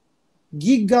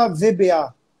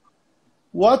VBA.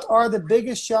 What are the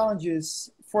biggest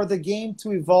challenges for the game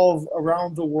to evolve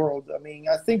around the world? I mean,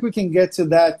 I think we can get to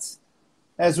that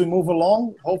as we move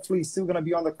along. Hopefully, it's still going to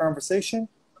be on the conversation.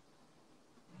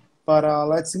 But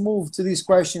let's move to these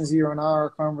questions here on our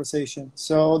conversation.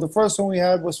 So the first one we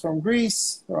had was from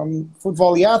Greece, from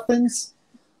Footvolley Athens.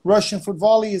 Russian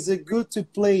Footvolley, is it good to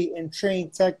play and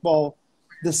train tech ball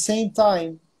the same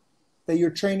time that you're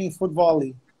training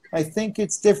Footvolley? I think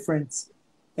it's different,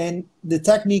 and the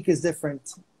technique is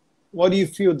different. What do you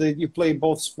feel that you play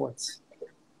both sports?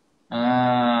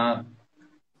 Tech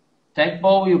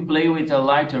ball, you play with a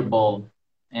lighter ball,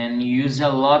 and you use a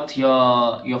lot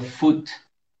your foot,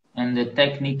 and the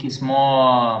technique is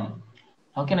more,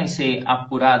 how can I say,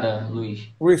 apurada, Luis?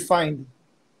 Refined.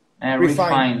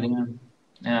 Refined.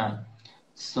 Yeah.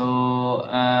 So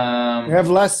you have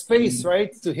less space,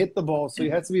 right, to hit the ball. So you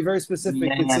have to be very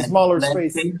specific. It's a smaller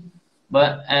space.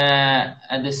 But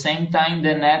at the same time,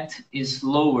 the net is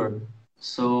lower,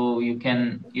 so you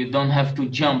don't have to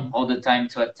jump all the time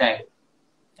to attack.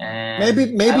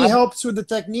 Maybe helps with the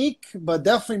technique, but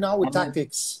definitely not with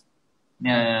tactics.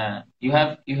 Yeah, you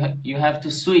have to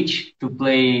switch to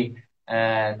play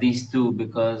these two,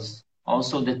 because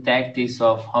also the tactics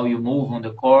of how you move on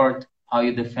the court, how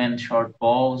you defend short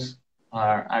balls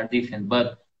are different.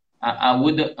 But I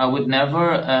would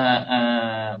never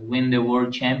win the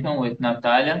world champion with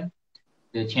Natalia,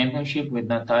 the championship with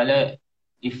Natalia,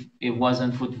 if it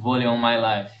wasn't Footvolley on my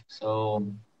life. So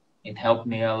it helped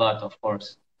me a lot, of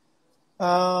course.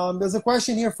 There's a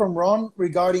question here from Ron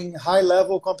regarding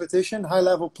high-level competition,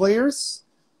 high-level players.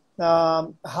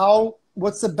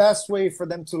 What's the best way for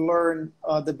them to learn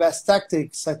the best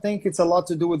tactics? I think it's a lot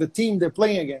to do with the team they're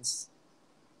playing against.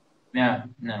 Yeah,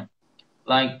 no.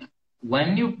 Like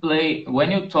when you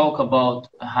talk about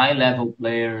high-level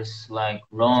players like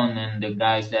Ron and the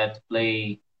guys that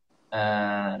play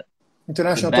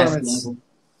international tournaments,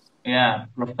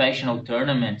 professional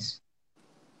tournaments,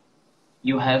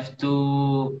 you have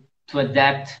to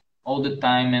adapt all the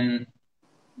time, and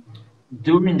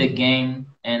during the game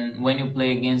and when you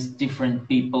play against different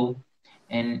people,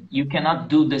 and you cannot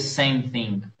do the same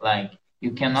thing. Like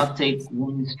you cannot take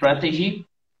one strategy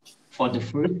for the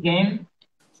first game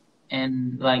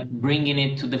and like bringing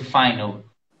it to the final.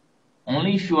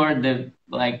 Only if you are the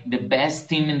best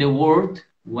team in the world,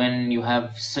 when you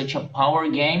have such a power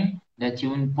game, that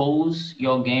you impose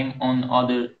your game on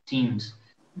other teams.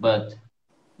 But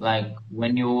like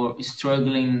when you're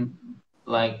struggling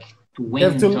like to You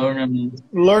have win to tournaments,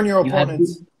 learn your you have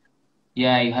opponents. to,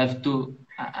 yeah, you have to,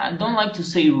 I don't like to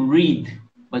say read,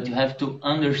 but you have to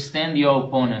understand your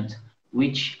opponent,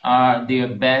 which are their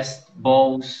best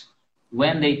balls.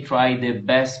 When they try the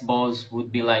best balls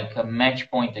would be like a match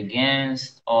point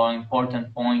against or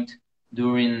important point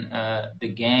during the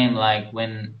game, like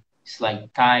when it's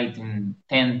like tied in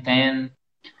 10-10.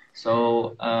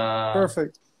 So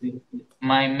Perfect.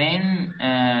 my main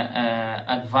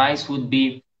advice would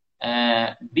be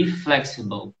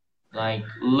flexible, like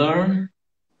learn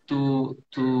to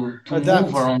move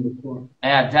Adapt. around the court,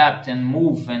 adapt and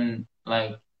move, and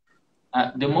like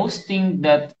the most thing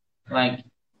that like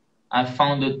I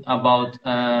found it about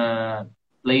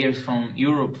players from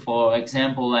Europe, for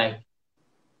example, like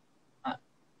I,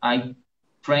 I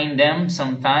train them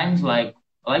sometimes, like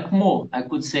Mo, I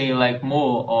could say like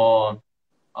Mo or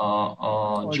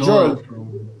Or Joel.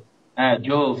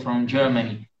 Joel from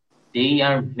Germany. They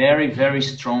are very very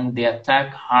strong. They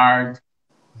attack hard,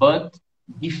 but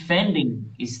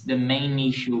defending is the main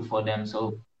issue for them.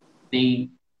 So they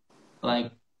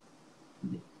like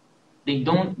they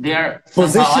don't. They are somehow.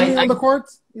 Positioning on I the court,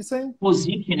 you saying?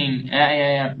 positioning.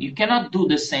 You cannot do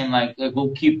the same like a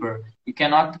goalkeeper. You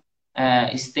cannot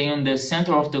stay on the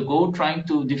center of the goal trying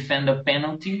to defend a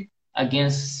penalty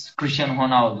against Cristiano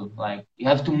Ronaldo. Like you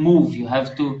have to move, you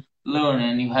have to learn,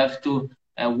 and you have to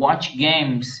watch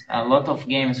games, a lot of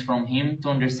games from him to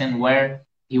understand where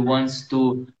he wants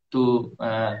to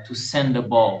send the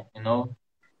ball. You know,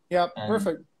 Yeah, and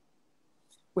perfect.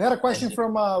 We had a that's question it.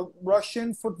 from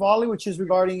Russian Footvolley, which is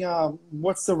regarding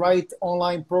what's the right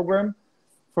online program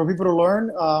for people to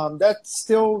learn. That's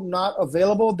still not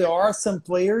available. There are some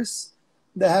players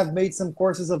that have made some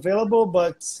courses available,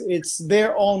 but it's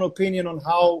their own opinion on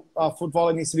how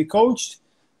football needs to be coached.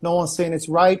 No one's saying it's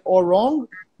right or wrong,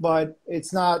 but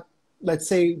it's not, let's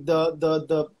say,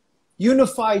 the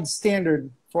unified standard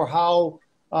for how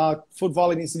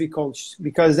football needs to be coached,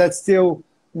 because that's still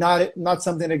not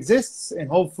something that exists. And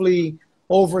hopefully,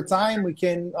 over time, we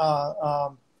can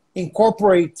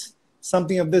incorporate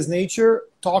something of this nature,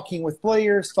 talking with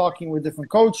players, talking with different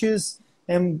coaches,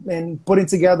 and putting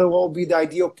together what will be the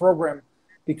ideal program,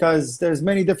 because there's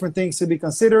many different things to be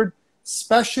considered,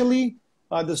 especially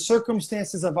the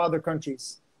circumstances of other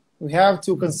countries. We have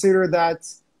to consider that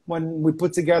when we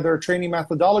put together a training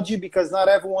methodology, because not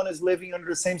everyone is living under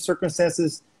the same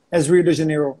circumstances as Rio de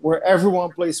Janeiro, where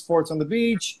everyone plays sports on the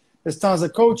beach. There's tons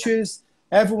of coaches.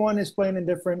 Everyone is playing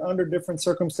in under different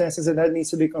circumstances, and that needs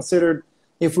to be considered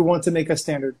if we want to make a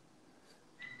standard.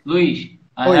 Luis,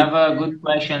 I Oi. have a good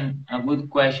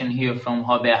question here from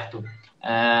Roberto.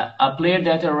 A player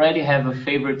that already have a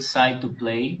favorite side to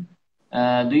play,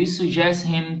 do you suggest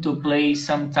him to play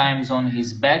sometimes on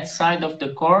his bad side of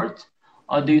the court,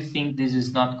 or do you think this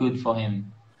is not good for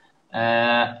him?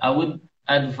 I would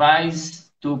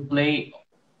advise to play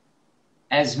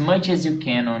as much as you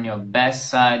can on your best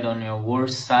side, on your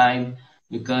worst side,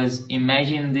 because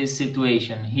imagine this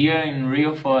situation. Here in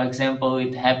Rio, for example,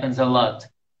 it happens a lot.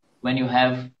 When you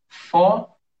have four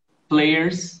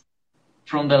players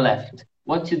from the left,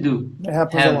 what you do? It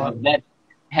happens a lot.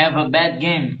 Have a bad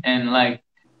game, and like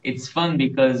it's fun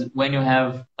because when you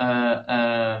have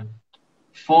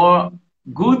four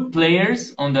good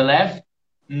players on the left,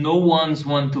 no one's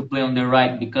want to play on the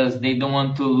right because they don't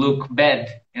want to look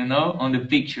bad, you know, on the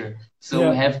picture. So Yeah.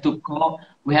 we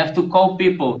have to call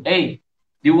people. Hey,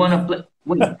 do you want to play?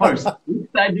 Wait, first, which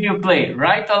side do you play?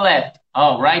 Right or left?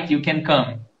 Oh, right, you can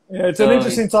come. Yeah, it's an So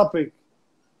interesting topic.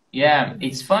 yeah,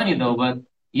 it's funny though, but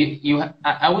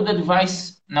I would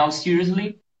advise now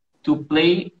seriously to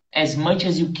play as much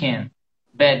as you can.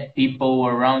 Bad people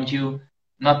around you,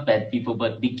 not bad people,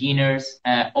 but beginners,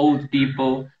 old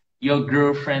people, your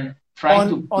girlfriend. Try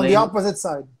to On the play opposite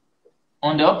side.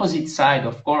 on the opposite side,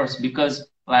 of course, because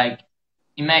like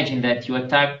imagine that you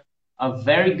attack a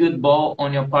very good ball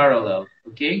on your parallel,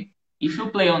 okay? If you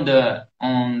play on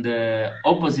the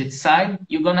opposite side,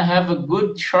 you're gonna have a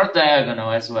good short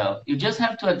diagonal as well. You just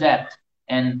have to adapt,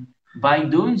 and by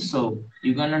doing so,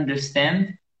 you're gonna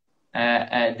understand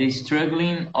the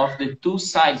struggling of the two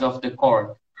sides of the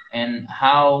court and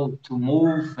how to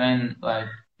move, and like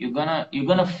you're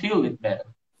gonna feel it better.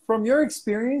 from your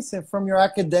experience and from your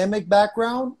academic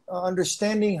background,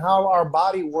 understanding how our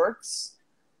body works,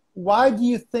 why do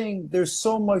you think there's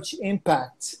so much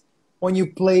impact when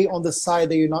you play on the side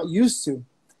that you're not used to?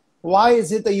 Why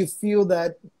is it that you feel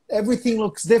that everything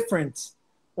looks different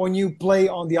when you play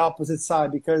on the opposite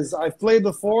side? Because I've played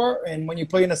before, and when you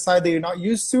play on a side that you're not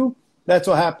used to, that's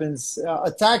what happens.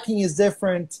 Attacking is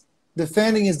different,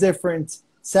 defending is different,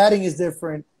 setting is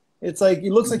different. It's like,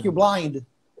 it looks like you're blind,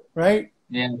 right?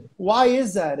 Yeah. Why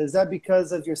is that? Is that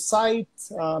because of your sight,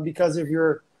 because of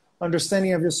your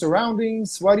understanding of your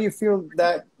surroundings? Why do you feel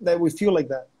that we feel like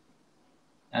that?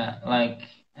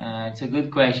 It's a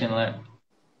good question. Like,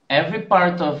 every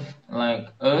part of like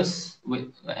us,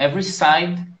 with every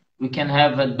side, we can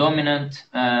have a dominant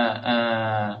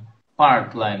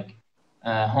part. Like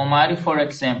Romário, for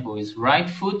example, is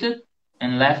right-footed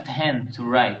and left hand to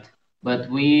right, but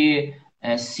we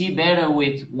see better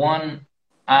with one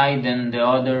eye than the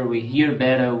other. We hear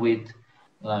better with,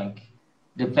 like,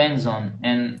 depends on,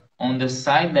 and on the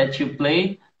side that you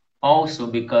play also,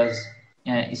 because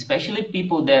especially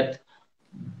people that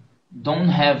don't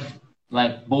have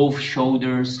like both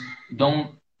shoulders,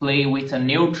 don't play with a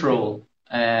neutral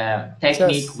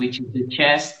technique, Chess. which is the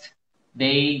chest,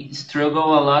 they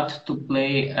struggle a lot to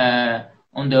play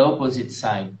on the opposite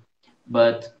side.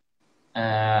 But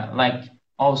like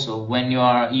also, when you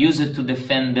are used to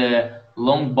defend the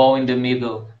long ball in the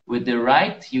middle with the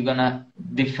right, you're gonna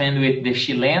defend with the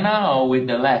chilena or with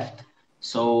the left.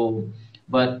 So,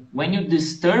 but when you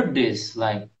disturb this,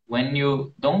 like when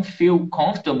you don't feel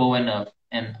comfortable enough,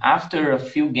 and after a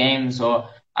few games or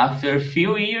after a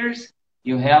few years,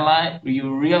 you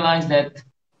realize that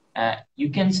you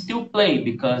can still play,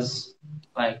 because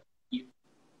like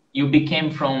you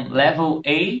became from level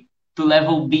A to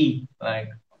level B, like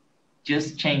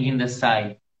just changing the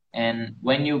side. And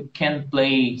when you can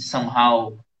play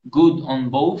somehow good on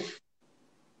both,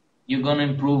 you're gonna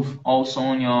improve also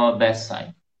on your best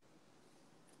side.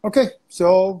 Okay,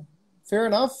 so fair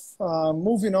enough.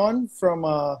 Moving on from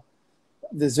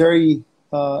this very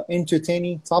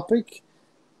entertaining topic,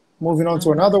 moving on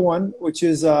to another one, which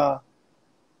is, I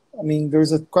mean,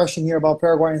 there's a question here about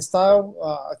Paraguayan style.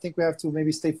 I think we have to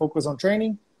maybe stay focused on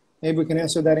training. Maybe we can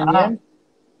answer that in the end.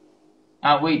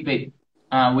 Wait.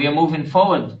 We are moving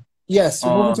forward. Yes,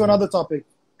 we're moving to another topic.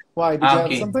 Why? Did you have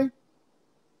Okay. something?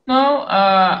 No,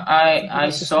 I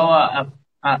saw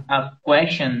a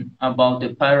question about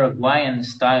the Paraguayan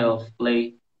style of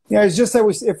play. Yeah, it's just that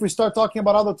if we start talking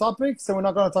about other topics, then we're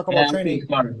not going to talk about Yeah, training.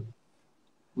 okay,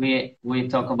 sorry. We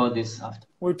talk about this after.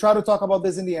 We'll try to talk about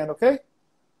this in the end, okay?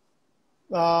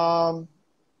 Plano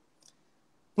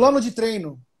de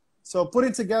treino. So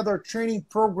putting together a training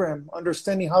program,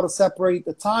 understanding how to separate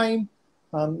the time,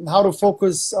 how to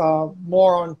focus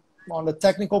more on the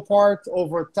technical part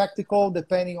over tactical,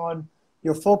 depending on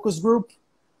your focus group.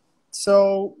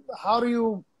 So how do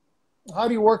you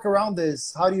work around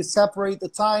this? How do you separate the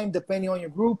time depending on your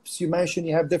groups? You mentioned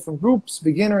you have different groups,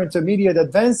 beginner, intermediate,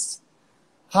 advanced.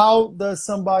 How does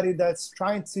somebody that's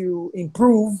trying to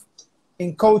improve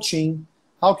in coaching,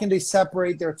 how can they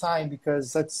separate their time?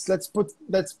 Because let's put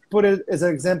it as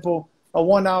an example, a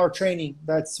 1 hour training.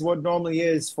 That's what normally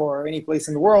is for any place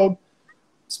in the world,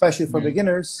 especially for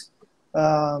beginners.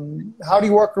 How do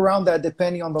you work around that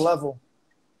depending on the level?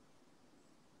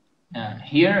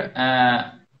 Here,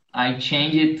 I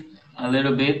change it a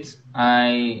little bit.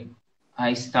 I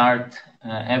start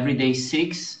every day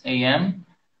 6 a.m.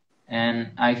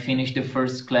 and I finish the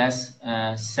first class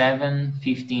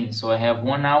 7:15. So I have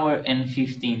 1 hour and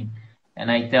 15.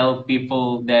 And I tell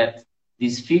people that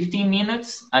these 15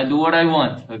 minutes, I do what I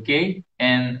want, okay?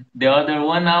 And the other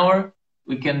 1 hour,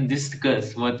 we can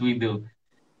discuss what we do.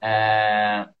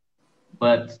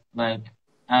 But like,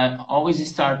 I always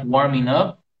start warming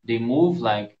up. They move,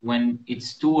 like when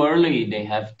it's too early, they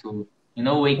have to,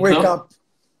 wake up.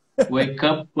 Wake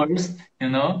up first,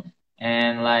 and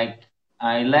like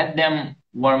I let them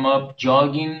warm up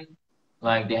jogging,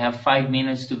 like they have 5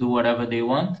 minutes to do whatever they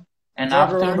want. And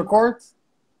jog around the court?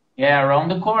 Yeah, around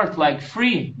the court, like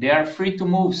free. They are free to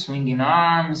move, swinging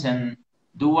arms and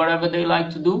do whatever they like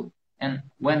to do. And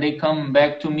when they come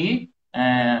back to me,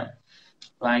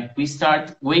 like we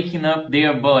start waking up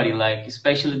their body, like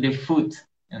especially the foot,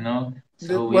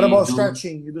 So what about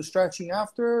stretching? You do stretching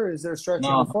after? Is there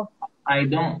stretching before? I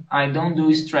don't do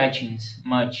stretchings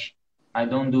much. I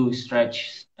don't do stretch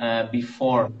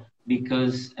before,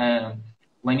 because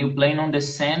when you're playing on the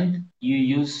sand, you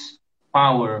use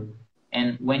power, and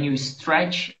when you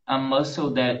stretch a muscle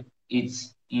that it's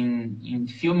in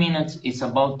few minutes it's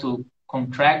about to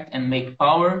contract and make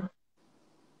power,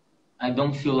 I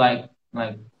don't feel like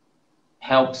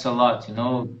helps a lot, you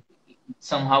know,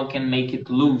 somehow can make it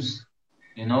loose,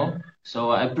 you know.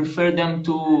 So I prefer them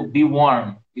to be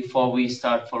warm before we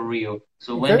start for real.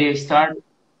 So when Okay. they start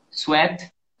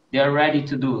sweat, they are ready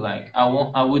to do. Like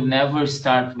I would never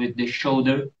start with the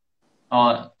shoulder,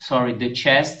 or sorry, the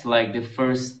chest, like the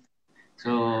first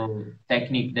so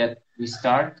technique that we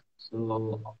start.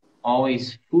 So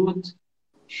always foot,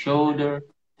 shoulder,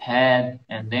 head,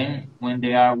 and then when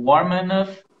they are warm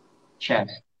enough,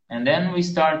 chest. And then we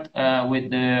start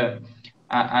with the.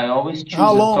 I always choose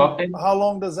a topic. How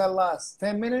long does that last?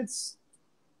 10 minutes?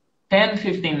 10,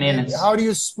 15 And minutes. how do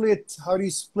you split? How do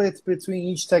you split between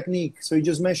each technique? So you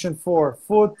just mentioned four: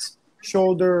 foot,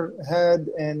 shoulder, head,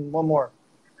 and one more,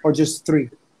 or just three.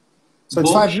 So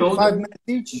it's Both 5 minutes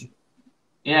each.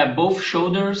 yeah, both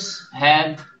shoulders,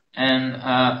 head, and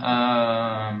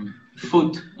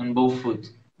foot, and both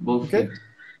Okay. feet.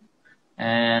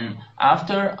 And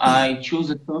after I choose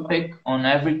a topic on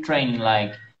every training,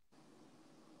 like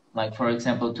for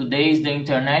example, today is the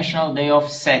International Day of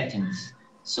Settings.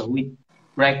 So we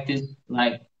practice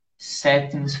like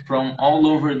settings from all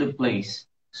over the place.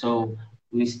 So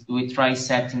we try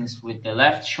settings with the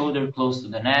left shoulder close to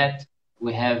the net.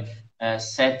 We have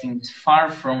settings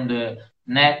far from the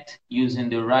net using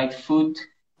the right foot.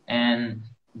 And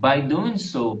by doing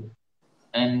so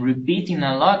and repeating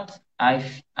a lot, I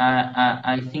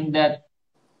think that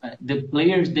the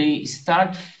players, they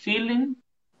start feeling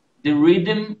the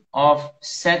rhythm of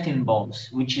setting balls,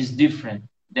 which is different.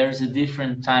 There's a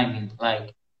different timing.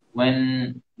 Like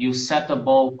when you set a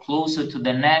ball closer to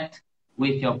the net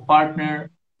with your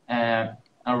partner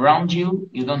around you,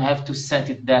 you don't have to set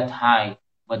it that high.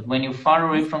 But when you're far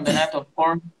away from the net, of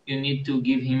course, you need to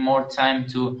give him more time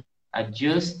to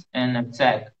adjust and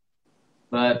attack.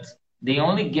 But they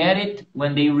only get it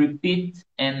when they repeat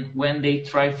and when they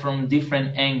try from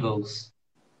different angles.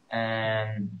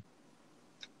 And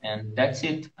that's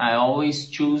it. I always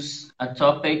choose a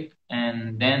topic,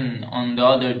 and then on the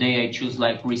other day I choose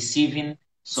like receiving.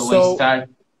 So I So start.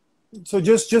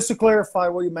 just to clarify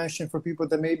what you mentioned for people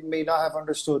that may not have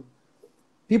understood,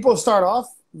 people start off,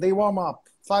 they warm up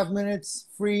 5 minutes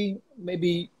free,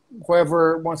 maybe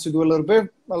whoever wants to do a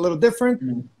little different,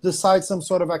 decide some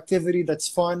sort of activity that's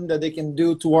fun that they can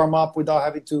do to warm up without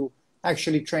having to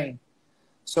actually train.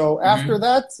 So after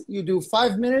that, you do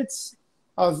 5 minutes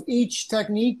of each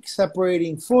technique,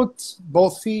 separating foot,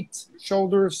 both feet,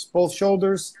 shoulders, both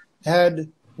shoulders,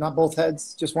 head, not both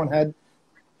heads, just one head,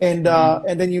 and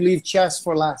then you leave chest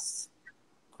for last.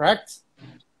 Correct?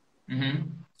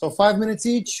 So 5 minutes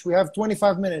each. We have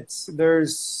 25 minutes.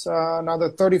 There's another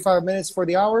 35 minutes for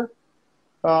the hour.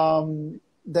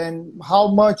 Then how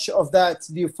much of that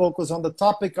do you focus on the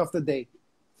topic of the day?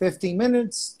 15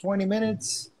 minutes, 20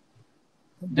 minutes?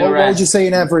 What would you say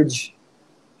in average?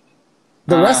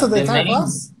 The rest of the entire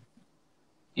class?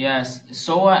 Yes.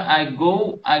 So I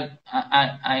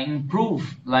improve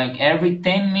like every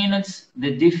 10 minutes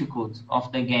the difficulty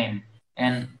of the game.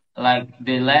 And like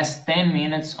the last 10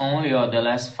 minutes only, or the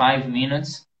last 5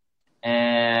 minutes,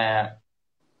 I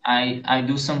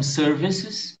do some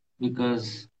services,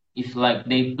 because if like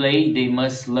they play, they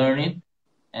must learn it.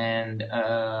 And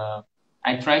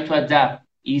I try to adapt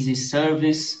easy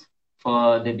service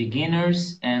for the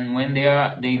beginners, and when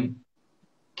they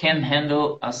can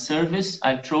handle a service,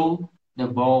 I throw the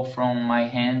ball from my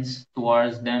hands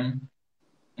towards them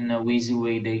in a easy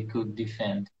way they could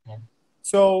defend.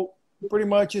 So pretty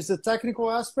much it's the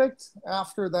technical aspect.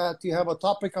 After that, you have a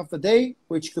topic of the day,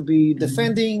 which could be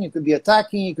defending, it could be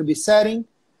attacking, it could be setting.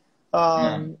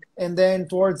 And then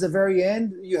towards the very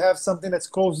end, you have something that's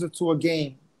closer to a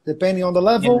game. Depending on the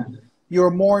level, you're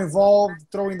more involved,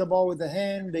 throwing the ball with the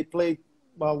hand. They play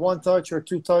one touch or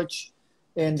two touch,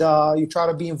 and you try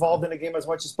to be involved in the game as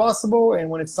much as possible. And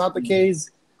when it's not the case,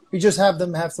 you just have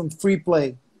them have some free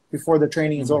play before the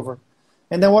training is over.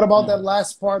 And then what about that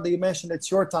last part that you mentioned?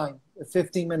 It's your time, the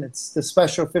 15 minutes, the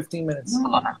special 15 minutes.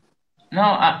 No,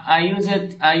 I use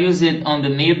it. I use it on the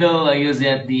middle. I use it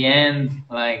at the end.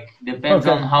 Like depends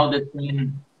on how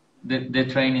the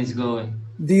train is going.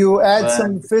 Do you add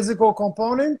some physical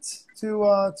component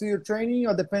to your training,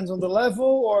 or depends on the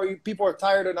level, or people are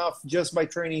tired enough just by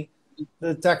training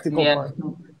the tactical part?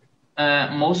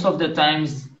 Most of the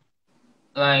times,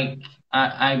 like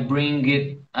I bring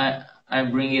it. I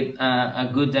bring it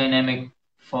a good dynamic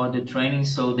for the training,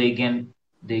 so they can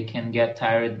get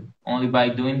tired only by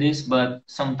doing this. But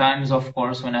sometimes, of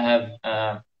course, when I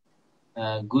have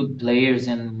good players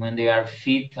and when they are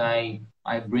fit, I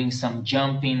bring some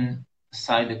jumping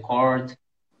side the court,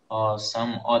 or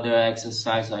some other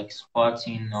exercise like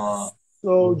squatting or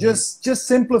So just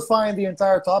simplifying the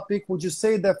entire topic, would you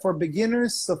say that for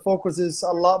beginners, the focus is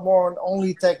a lot more on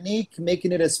only technique,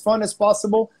 making it as fun as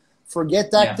possible? Forget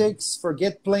Yeah. tactics,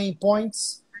 forget playing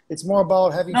points. It's more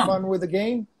about having No. fun with the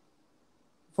game.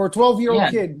 For a 12-year-old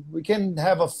Yeah. kid, we can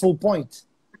have a full point.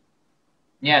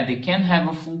 Yeah, they can have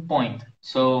a full point.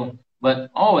 So,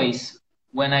 but always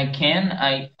when I can,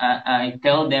 I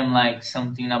tell them like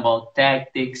something about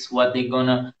tactics, what they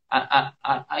gonna.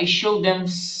 I show them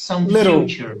some Little,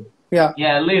 future. yeah.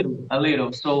 Yeah, a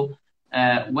little. So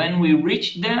when we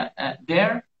reach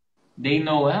there, they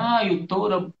know. Ah, you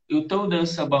told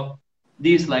us about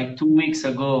this like 2 weeks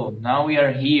ago. Now we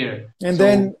are here. And So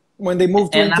then when they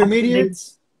move to and after they, intermediate,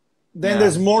 then yeah.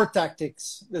 there's more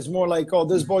tactics. There's more like, oh,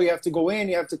 this ball you have to go in,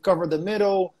 you have to cover the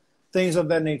middle, things of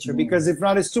that nature. Because if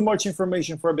not, it's too much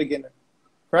information for a beginner.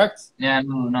 Correct? Yeah,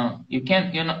 no. You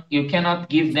cannot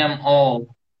give them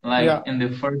all like Yeah. in the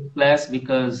first class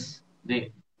because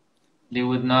they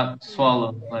would not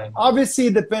swallow. Like, Obviously,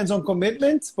 it depends on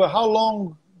commitment, but how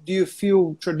long do you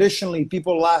feel traditionally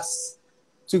people last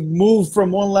to move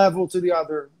from one level to the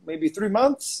other? Maybe 3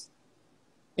 months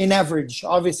in average.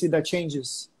 Obviously, that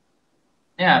changes.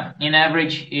 yeah, in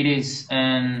average it is,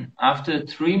 and after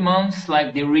 3 months,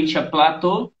 like they reach a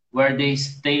plateau where they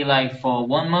stay like for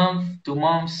 1 month, 2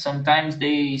 months. Sometimes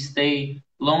they stay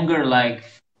longer, like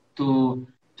to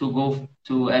go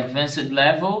to advanced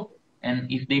level,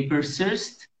 and if they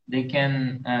persist, they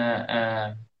can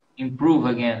improve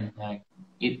again. Like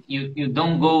you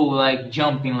don't go like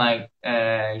jumping like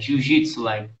jiu-jitsu,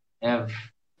 like have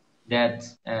that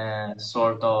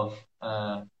sort of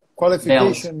belt.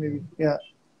 Qualification, maybe. Yeah.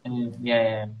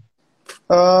 Yeah.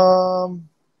 Um,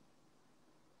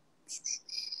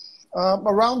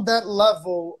 around that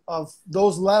level of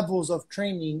those levels of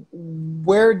training,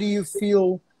 where do you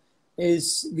feel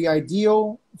is the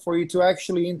ideal for you to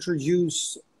actually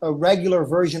introduce a regular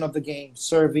version of the game,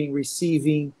 serving,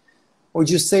 receiving? Would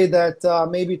you say that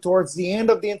maybe towards the end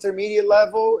of the intermediate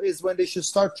level is when they should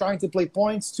start trying to play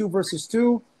points, 2 versus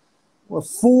 2, a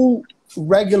full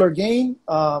regular game,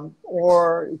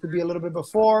 or it could be a little bit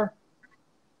before?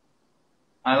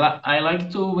 I like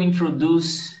to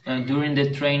introduce during the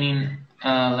training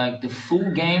like the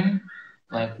full game,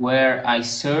 like where I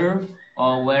serve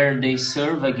or where they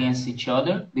serve against each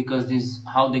other, because this is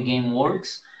how the game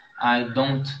works. I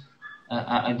don't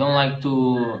like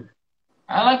to.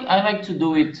 I like to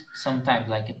do it sometimes,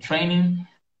 like a training,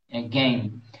 a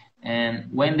game, and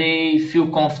when they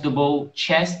feel comfortable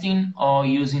chesting or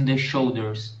using the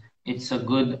shoulders, it's a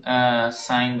good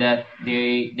sign that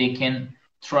they can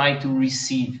try to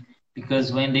receive.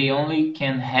 Because when they only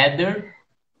can header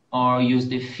or use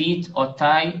the feet or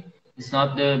tie, it's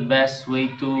not the best way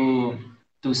to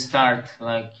start.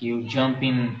 Like you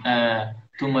jumping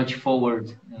too much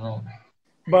forward, you know.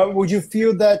 But would you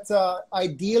feel that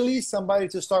ideally somebody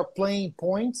to start playing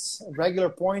points, regular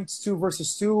points, 2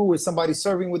 versus 2, with somebody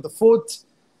serving with the foot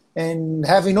and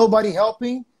having nobody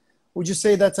helping? Would you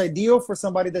say that's ideal for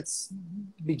somebody that's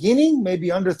beginning,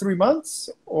 maybe under 3 months,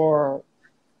 or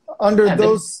under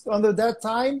Yeah, under that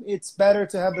time, it's better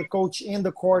to have the coach in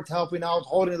the court helping out,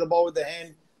 holding the ball with the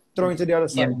hand, throwing to the other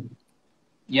yeah.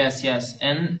 side? Yes.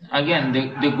 And again,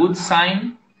 the good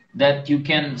sign that you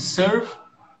can serve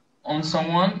on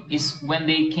someone is when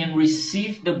they can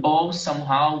receive the ball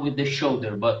somehow with the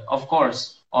shoulder, but of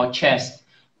course, or chest.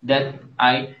 That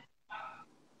I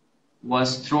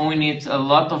was throwing it a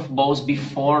lot of balls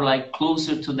before, like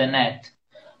closer to the net,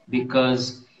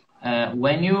 because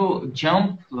when you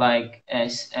jump like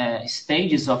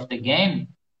stages of the game,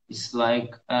 it's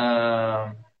like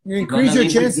You you're increase gonna your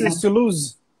leave the chances game.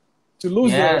 to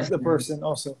lose Yes. the person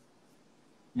also.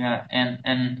 Yeah,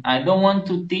 and I don't want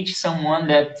to teach someone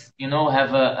that,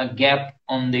 have a gap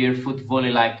on their foot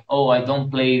volley, like, oh, I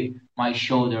don't play my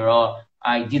shoulder, or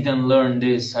I didn't learn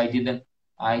this, I didn't.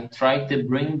 I try to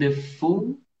bring the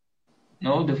full,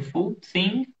 the full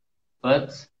thing, but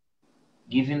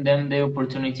giving them the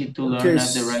opportunity to Okay, learn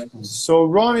at the right time. so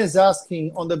Ron is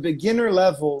asking, on the beginner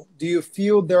level, do you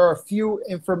feel there are few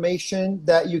information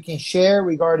that you can share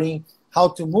regarding how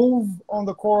to move on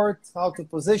the court, how to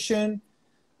position,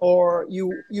 or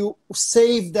you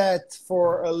save that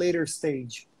for a later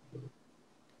stage?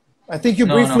 I think you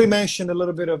No, briefly no. mentioned a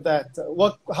little bit of that.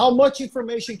 How much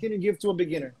information can you give to a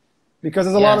beginner? Because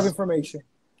there's a lot of Yes. information.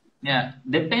 Yeah.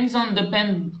 Depends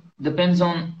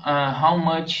on how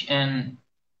much and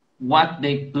what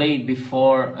they played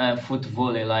before foot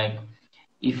volley. Like,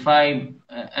 if I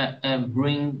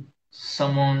bring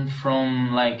someone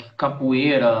from like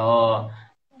capoeira or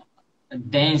a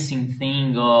dancing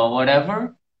thing or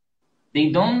whatever, they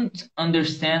don't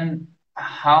understand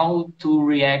how to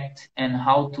react and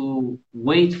how to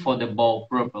wait for the ball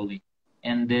properly.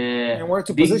 And the where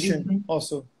to big position difference,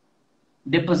 also.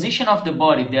 the position of the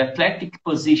body, the athletic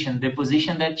position, the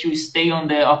position that you stay on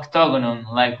the octagon,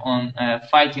 like on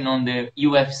fighting on the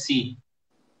UFC,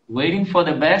 waiting for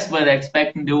the best but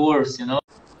expecting the worst, you know.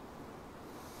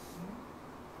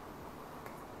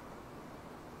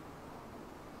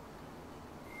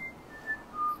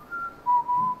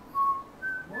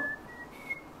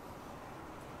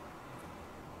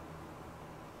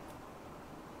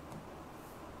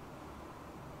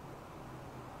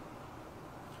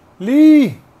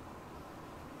 Lee,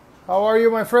 how are you,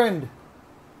 my friend?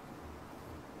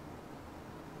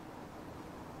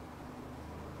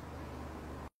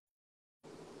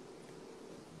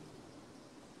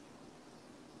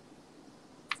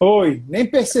 Oi, nem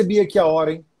percebi aqui a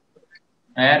hora, hein?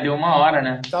 Deu uma hora,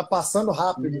 né? Tá passando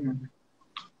rápido.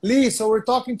 Lee, so we're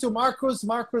talking to Marcos.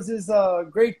 Marcos is a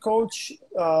great coach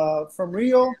from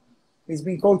Rio. He's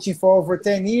been coaching for over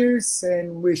 10 years,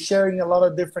 and we're sharing a lot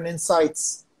of different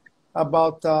insights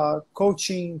about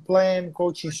coaching plan,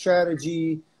 coaching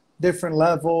strategy, different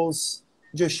levels,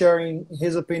 just sharing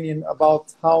his opinion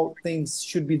about how things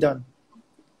should be done.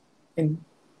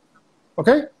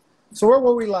 Okay, so where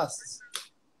were we last?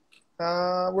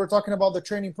 We're talking about the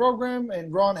training program,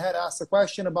 and Ron had asked a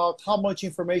question about how much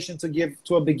information to give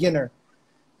to a beginner.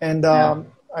 And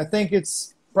I think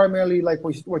it's primarily like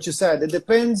what you said. It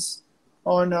depends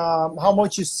on how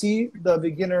much you see the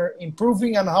beginner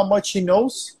improving and how much he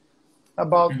knows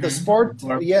about the sport.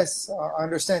 Yes, I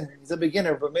understand. He's a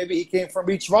beginner, but maybe he came from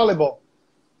beach volleyball.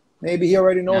 Maybe he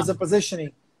already knows the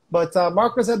positioning. But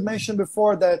Marcos had mentioned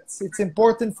before that it's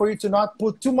important for you to not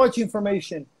put too much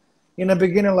information in a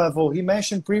beginner level. He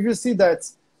mentioned previously that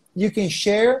you can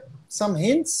share some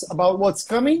hints about what's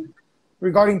coming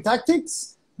regarding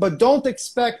tactics, but don't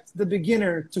expect the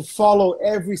beginner to follow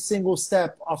every single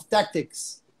step of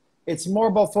tactics. It's more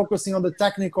about focusing on the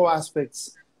technical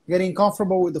aspects, getting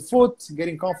comfortable with the foot,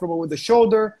 getting comfortable with the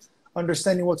shoulder,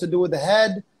 understanding what to do with the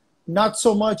head, not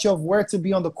so much of where to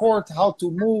be on the court, how to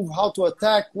move, how to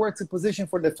attack, where to position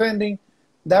for defending.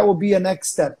 That will be a next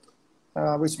step,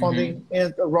 responding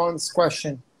to Ron's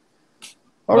question.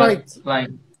 All right.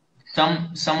 Like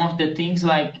some of the things,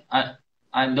 like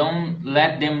I don't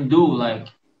let them do, like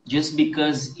just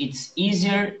because it's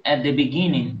easier at the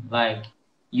beginning, like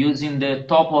using the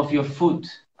top of your foot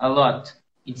a lot.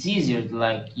 It's easier,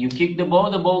 like you kick the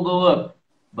ball go up.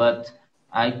 But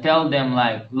I tell them,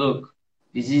 like, look,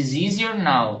 this is easier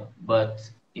now, but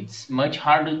it's much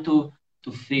harder to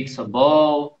fix a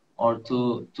ball or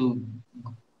to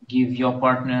give your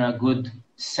partner a good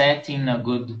setting, a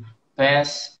good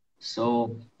pass.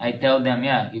 So I tell them,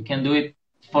 yeah, you can do it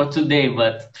for today,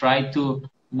 but try to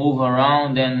move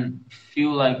around and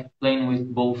feel like playing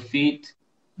with both feet,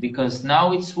 because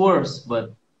now it's worse,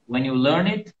 but when you learn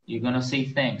it, you're gonna say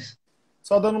thanks.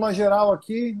 Só dando uma geral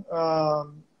aqui,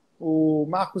 o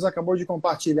Marcos acabou de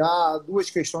compartilhar duas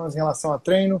questões em relação a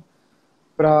treino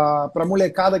para a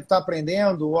molecada que está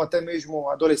aprendendo, ou até mesmo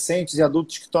adolescentes e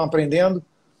adultos que estão aprendendo.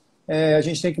 A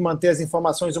gente tem que manter as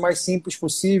informações o mais simples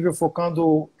possível,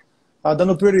 focando,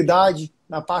 dando prioridade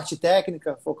na parte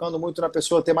técnica, focando muito na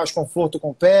pessoa ter mais conforto com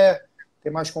o pé,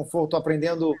 ter mais conforto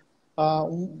aprendendo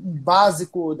um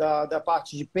básico da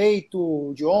parte de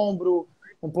peito, de ombro,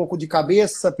 um pouco de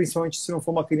cabeça, principalmente se não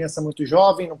for uma criança muito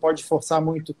jovem, não pode forçar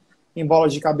muito em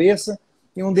bolas de cabeça.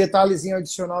 E um detalhezinho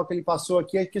adicional que ele passou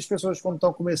aqui é que as pessoas, quando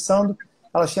estão começando,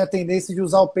 elas têm a tendência de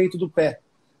usar o peito do pé.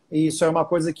 E isso é uma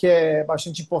coisa que é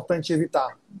bastante importante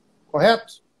evitar.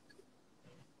 Correto?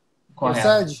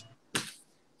 Correto.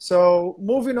 So,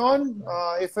 moving on,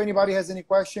 if anybody has any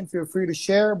question, feel free to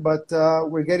share, but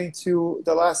we're getting to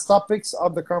the last topics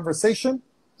of the conversation.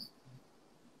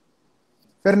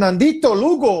 Fernandito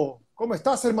Lugo, ¿cómo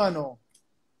estás, hermano?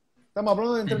 Estamos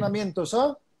hablando de entrenamiento,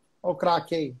 ¿só? Ó,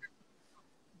 craque aí.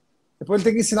 Depois ele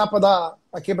tem que ensinar para dar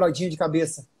a quebradinha de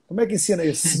cabeça. Como é que ensina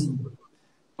isso?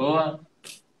 Boa.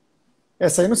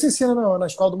 Essa aí não se ensina, não. Na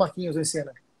escola do Marquinhos não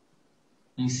ensina.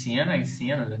 Ensina.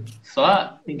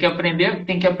 Só tem que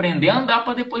aprender a andar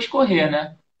para depois correr,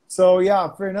 né? So, yeah,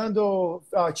 Fernando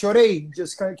Chorei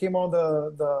just came on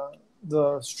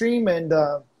the stream, and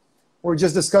we're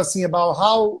just discussing about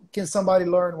how can somebody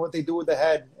learn what they do with the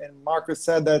head. And Marcus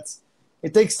said that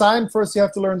it takes time. First, you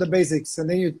have to learn the basics, and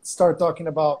then you start talking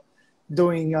about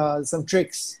doing some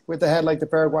tricks with the head like the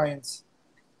Paraguayans.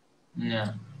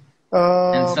 Yeah.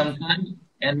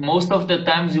 And most of the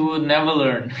times you would never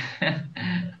learn.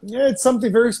 Yeah, it's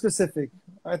something very specific.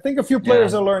 I think a few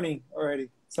players are learning already.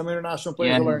 Some international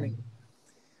players are learning.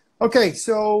 Okay,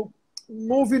 so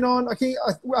moving on. Okay,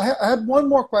 I had one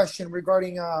more question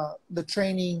regarding the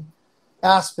training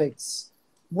aspects.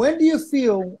 When do you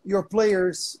feel your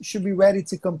players should be ready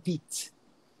to compete?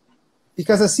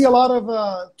 Because I see a lot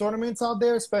of tournaments out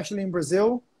there, especially in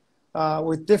Brazil,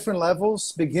 with different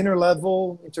levels, beginner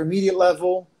level, intermediate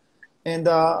level. And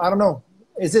I don't know,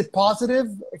 is it positive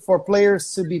for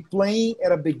players to be playing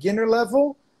at a beginner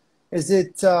level? Is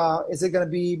it going to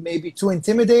be maybe too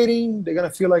intimidating? They're going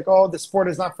to feel like, oh, the sport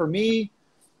is not for me.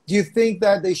 Do you think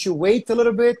that they should wait a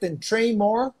little bit and train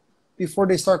more before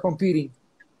they start competing?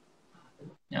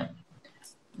 Yeah.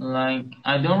 Like,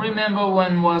 I don't remember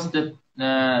when was the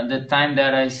time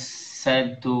that I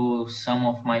said to some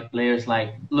of my players,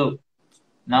 like, look,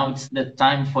 now it's the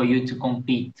time for you to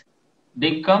compete.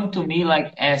 They come to me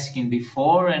like asking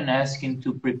before and asking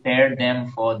to prepare them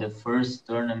for the first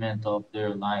tournament of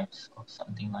their lives or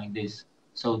something like this.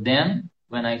 So then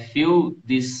when I feel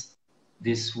this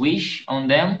wish on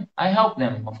them, I help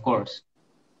them, of course.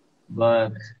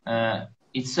 But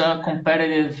it's a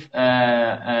competitive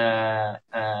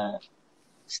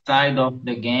side of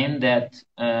the game that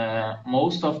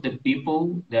most of the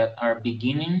people that are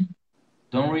beginning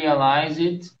don't realize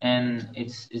it, and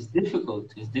it's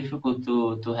difficult. It's difficult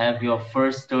to have your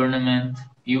first tournament.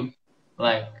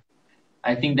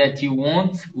 I think that you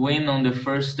won't win on the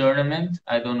first tournament.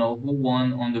 I don't know who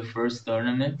won on the first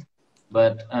tournament,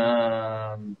 but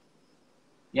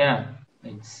yeah,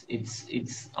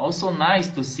 it's also nice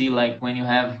to see, like, when you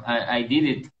have. I did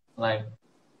it like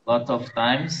lots of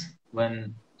times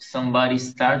when somebody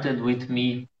started with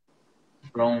me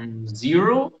from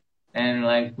zero, and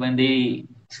like when they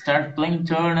start playing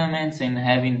tournaments and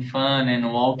having fun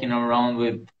and walking around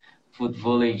with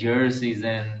Footvolley jerseys,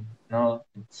 and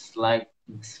it's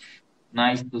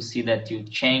nice to see that you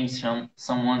change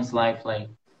someone's life like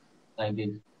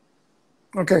this.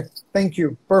 Ok, thank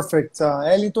you. Perfect.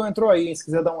 Ellington entrou aí, hein? Se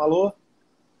quiser dar um alô.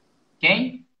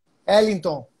 Quem?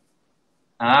 Ellington.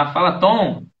 Ah, fala,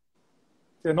 Tom.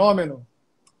 Fenômeno.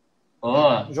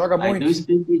 Oh, joga muito. I do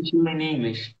speak with you in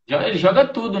English. Ele joga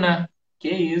tudo, né? Que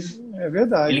isso. É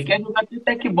verdade. Ele quer jogar de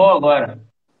tecbol agora.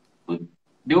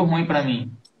 Deu ruim para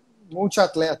mim.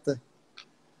 Multiatleta.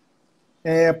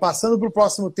 Passando para o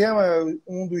próximo tema,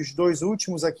 um dos dois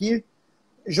últimos aqui.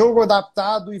 Jogo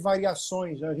adaptado e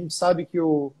variações. A gente sabe que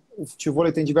o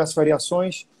futevôlei tem diversas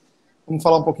variações. Vamos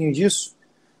falar um pouquinho disso.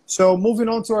 So moving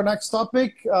on to our next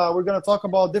topic, we're going to talk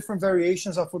about different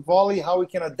variations of Footvolley, how we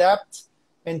can adapt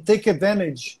and take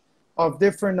advantage of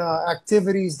different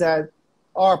activities that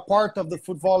are part of the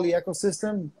Footvolley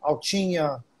ecosystem.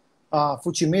 Altinha,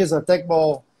 futimesa,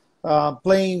 tecbol,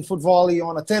 playing Footvolley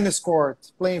on a tennis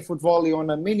court, playing Footvolley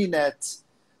on a mini net.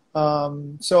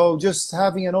 So just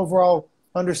having an overall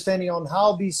understanding on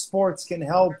how these sports can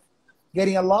help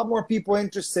getting a lot more people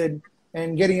interested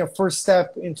and getting a first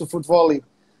step into Footvolley.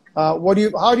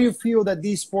 How do you feel that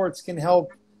these sports can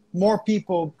help more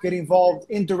people get involved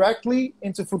indirectly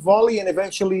into Footvolley and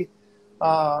eventually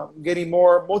getting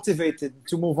more motivated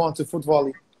to move on to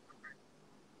Footvolley?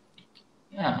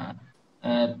 Yeah,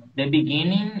 at the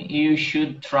beginning, you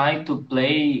should try to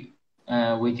play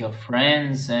with your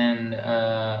friends and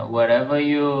wherever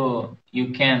you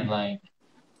can, like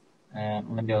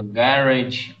on your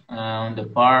garage, on the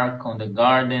park, on the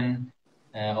garden,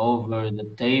 over the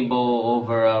table,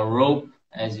 over a rope,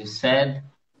 as you said,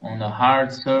 on a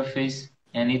hard surface,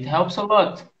 and it helps a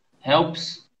lot.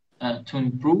 Helps to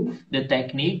improve the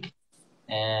technique.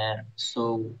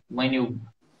 So when you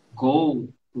go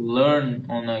to learn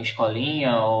on a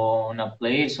escolinha or on a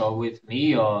place or with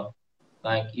me, or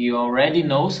like you already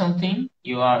know something,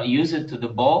 you are used to the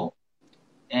ball,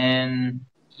 and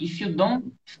if you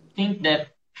don't think that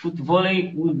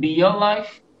Footvolley will be your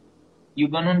life, you're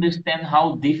gonna understand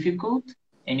how difficult,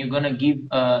 and you're gonna give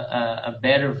a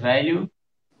better value,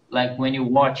 like when you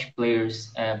watch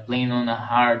players playing on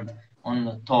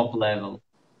the top level.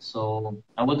 So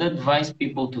I would advise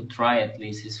people to try at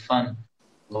least. It's fun.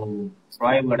 So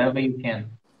try whatever you can.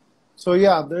 So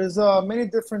yeah, there's many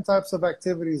different types of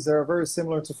activities that are very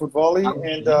similar to Footvolley,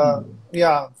 and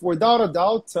yeah, without a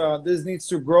doubt, this needs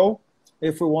to grow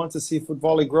if we want to see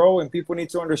Footvolley grow, and people need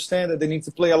to understand that they need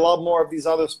to play a lot more of these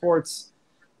other sports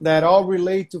that all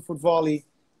relate to Footvolley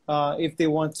if they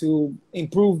want to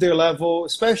improve their level,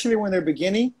 especially when they're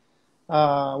beginning.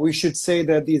 We should say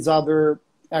that these other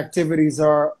activities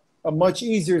are a much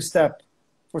easier step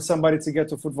for somebody to get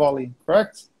to Footvolley,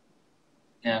 correct?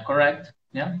 Yeah, correct.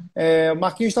 Yeah. O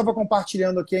Marquinhos estava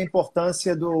compartilhando aqui a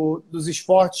importância dos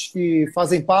esportes que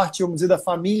fazem parte, vamos dizer, da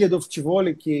família do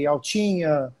futevôlei, que é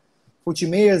altinha,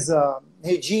 futimesa,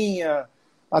 redinha,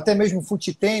 até mesmo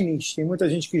fute-tênis. Tem muita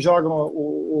gente que joga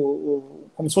o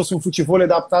como se fosse um futevôlei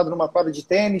adaptado numa quadra de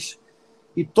tênis.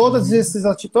 E todas essas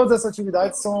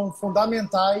atividades são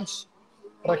fundamentais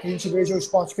para que a gente veja o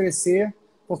esporte crescer,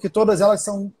 porque todas elas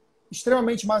são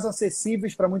extremamente mais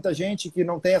acessíveis para muita gente que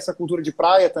não tem essa cultura de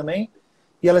praia também,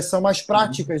 e elas são mais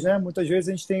práticas, né? Muitas vezes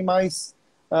a gente tem mais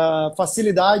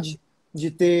facilidade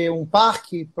de ter um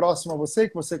parque próximo a você,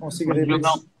 que você consiga...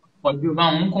 Pode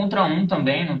jogar 1 contra 1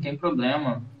 também, não tem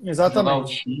problema.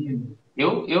 Exatamente.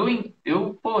 Jogar o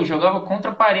time. Pô, jogava contra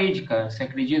a parede, cara, você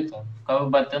acredita? Ficava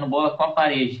batendo bola com a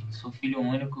parede. Sou filho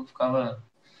único, ficava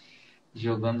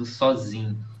jogando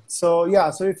sozinho. So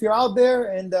if you're out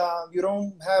there and you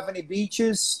don't have any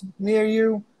beaches near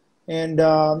you, and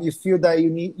you feel that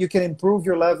you can improve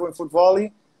your level in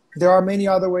Footvolley, there are many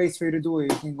other ways for you to do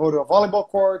it. You can go to a volleyball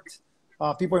court.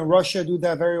 People in Russia do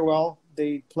that very well.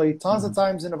 They play tons of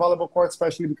times in a volleyball court,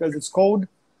 especially because it's cold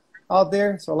out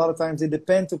there. So a lot of times they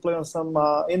depend to play on some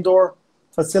indoor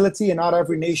facility, and not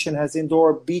every nation has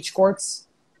indoor beach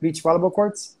volleyball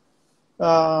courts.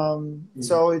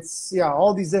 So it's,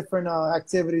 all these different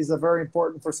activities are very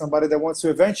important for somebody that wants to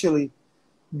eventually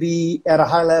be at a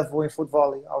high level in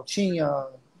Footvolley. Altinha,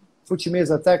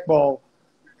 fute-mesa, tecball,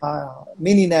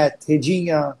 mini net,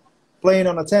 redinha, playing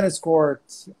on a tennis court,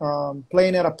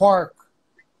 playing at a park.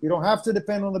 You don't have to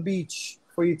depend on the beach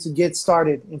for you to get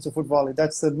started into Footvolley.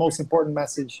 That's the most important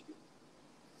message.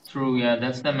 True, yeah,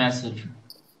 that's the message.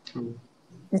 True.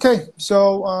 Okay,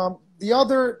 so the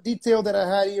other detail that I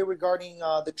had here regarding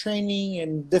the training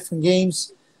and different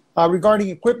games, regarding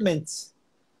equipment,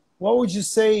 what would you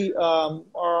say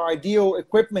are ideal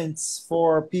equipments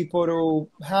for people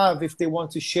to have if they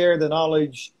want to share the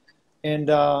knowledge and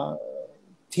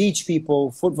teach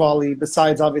people Footvolley,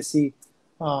 besides obviously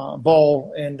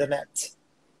ball and the net?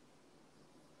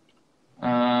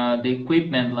 The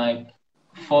equipment, like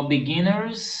for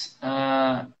beginners,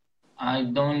 I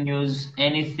don't use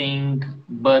anything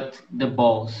but the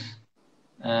balls.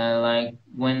 Like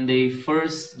when they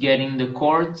first get in the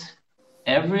court,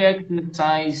 every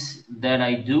exercise that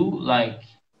I do, like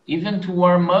even to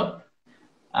warm up,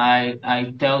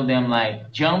 I tell them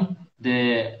like jump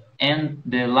the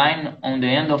line on the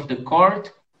end of the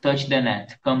court, touch the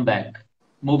net, come back,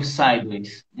 move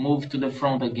sideways, move to the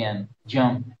front again,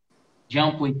 jump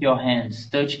with your hands,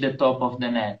 touch the top of the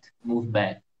net, move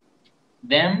back.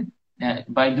 Then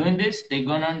by doing this, they're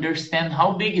gonna understand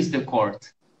how big is the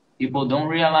court. People don't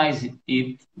realize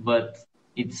it, but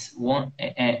it's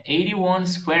 81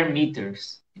 square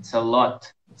meters. It's a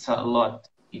lot.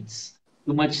 It's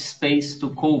too much space to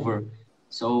cover.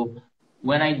 So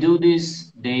when I do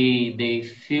this, they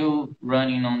feel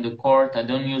running on the court. I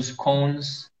don't use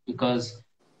cones because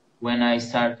when I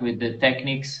start with the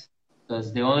techniques,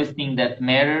 because the only thing that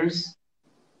matters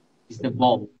is the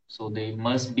ball. So they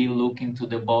must be looking to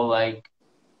the ball like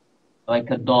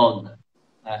a dog.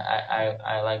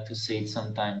 I like to say it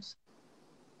sometimes.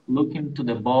 Looking to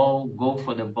the ball, go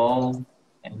for the ball,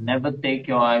 and never take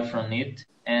your eye from it.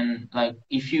 And like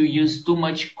if you use too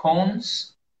much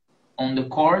cones on the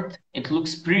court, it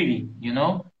looks pretty,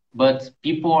 but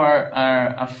people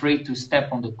are afraid to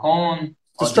step on the cone.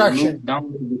 Distraction. Look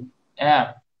down.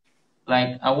 Yeah.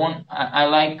 Like I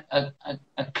like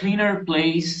a cleaner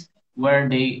place where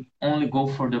they only go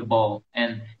for the ball.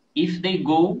 And if they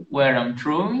go where I'm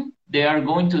throwing, they are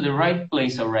going to the right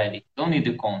place already. Don't need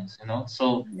the cones,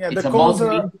 So the cones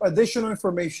are additional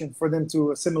information for them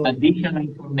to assimilate. Additional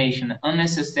information,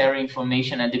 unnecessary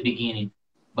information at the beginning.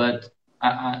 But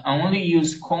I only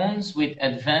use cones with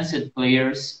advanced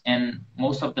players, and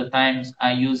most of the times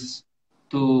I use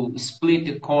to split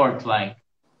the court. Like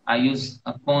I use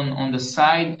a cone on the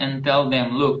side and tell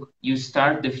them, look, you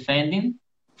start defending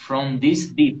from this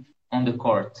deep on the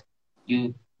court.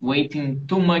 You waiting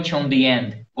too much on the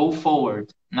end. Go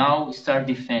forward. Now start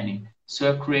defending.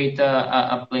 So I create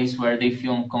a place where they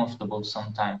feel uncomfortable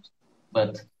sometimes.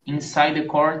 But inside the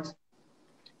court,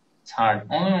 it's hard.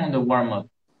 Only on the warm-up.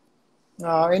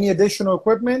 Any additional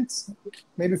equipment,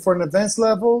 maybe for an advanced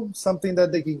level, something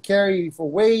that they can carry for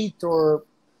weight, or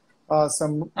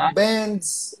some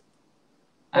bands?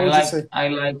 I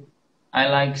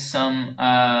like some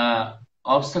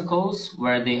obstacles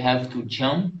where they have to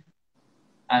jump.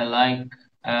 I like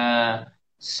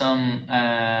some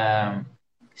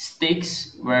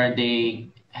sticks where they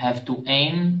have to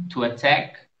aim to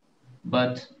attack,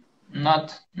 but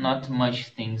not much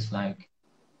things like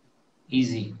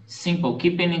easy. Simple.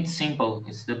 Keeping it simple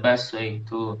is the best way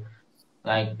to,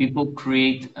 like, people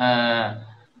create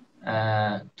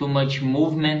too much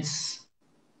movements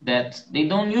that they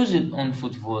don't use it on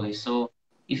Footvolley. So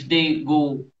if they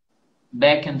go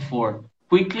back and forth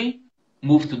quickly,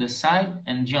 move to the side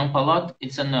and jump a lot,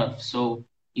 it's enough. So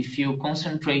if you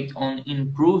concentrate on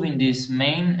improving these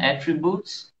main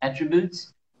attributes,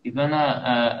 you're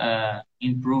gonna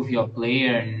improve your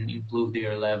player and improve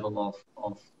their level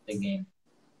of the game.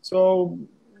 So,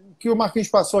 o que o Marquinhos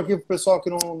passou aqui para o pessoal que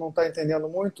não está entendendo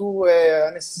muito é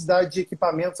a necessidade de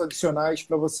equipamentos adicionais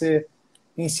para você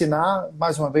ensinar,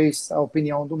 mais uma vez, a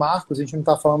opinião do Marcos. A gente não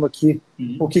está falando aqui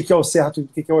o que é o certo e o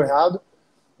que é o errado,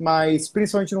 mas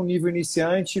principalmente no nível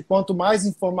iniciante, quanto mais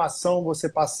informação você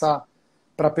passar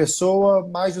para a pessoa,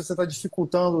 mais você está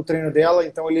dificultando o treino dela.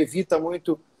 Então, ele evita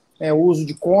muito o uso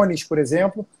de cones, por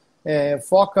exemplo.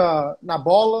 Foca na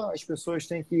bola, as pessoas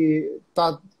têm que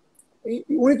estar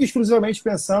única e exclusivamente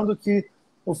pensando que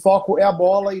o foco é a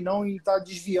bola e não estar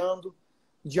desviando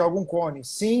de algum cone.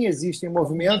 Sim, existem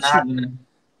movimentos,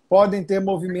 podem ter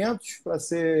movimentos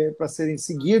para serem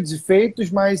seguidos e feitos,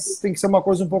 mas tem que ser uma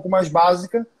coisa um pouco mais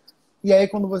básica. E aí,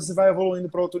 quando você vai evoluindo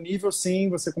para outro nível, sim,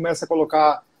 você começa a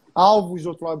colocar alvos do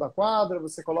outro lado da quadra,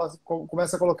 você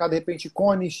começa a colocar, de repente,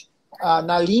 cones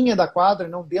na linha da quadra,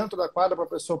 não dentro da quadra, para a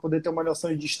pessoa poder ter uma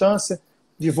noção de distância,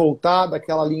 de voltar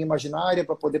daquela linha imaginária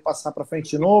para poder passar para frente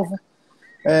de novo.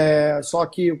 Só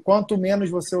que quanto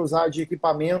menos você usar de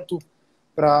equipamento,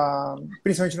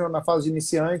 principalmente na fase de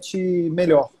iniciante,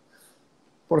 melhor.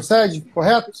 Procede?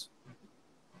 Correto?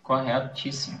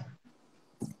 Corretíssimo.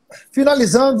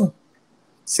 Finalizando,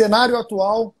 cenário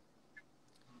atual.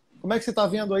 Como é que você está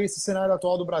vendo aí esse cenário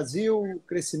atual do Brasil?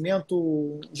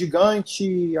 Crescimento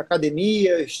gigante,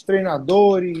 academias,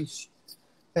 treinadores.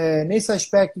 Nesse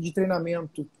aspecto de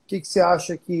treinamento, o que você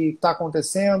acha que está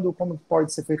acontecendo? Como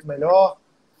pode ser feito melhor?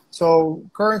 So,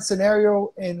 current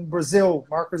scenario in Brazil,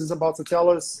 Marcus is about to tell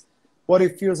us what he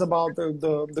feels about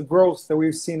the growth that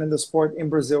we've seen in the sport in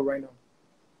Brazil right now.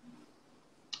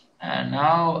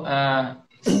 Now,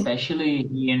 especially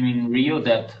here in Rio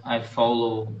that I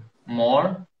follow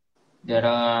more, there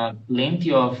are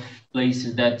plenty of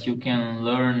places that you can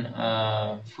learn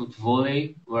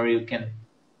Footvolley, where you can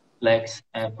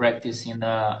practice in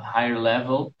a higher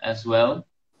level as well.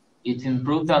 It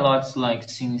improved a lot, like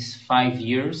since 5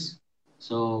 years.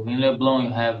 So in Leblon,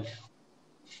 you have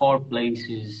 4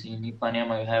 places. In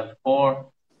Ipanema, you have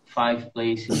 5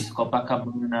 places.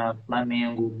 Copacabana,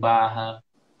 Flamengo, Barra.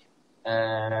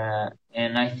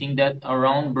 And I think that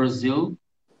around Brazil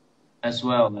as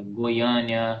well, like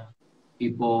Goiânia,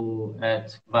 people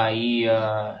at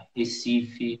Bahia,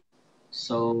 Recife.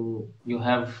 So you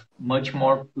have much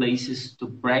more places to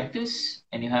practice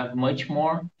and you have much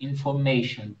more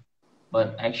information.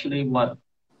 But actually what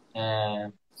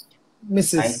I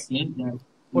think that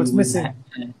what's missing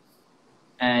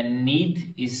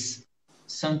need is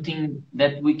something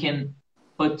that we can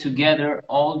put together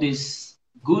all this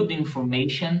good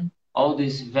information, all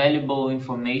this valuable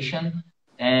information,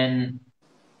 and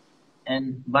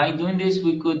by doing this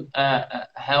we could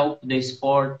help the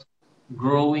sport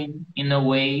growing in a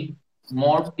way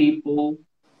more people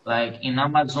like in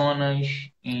Amazonas,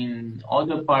 in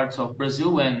other parts of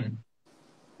Brazil, and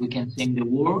we can say in the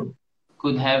world,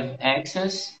 could have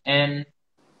access and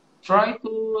try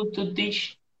to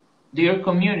teach their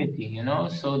community, you know,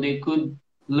 so they could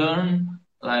learn.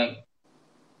 Like,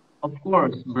 of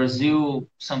course, Brazil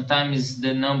sometimes is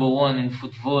the number 1 in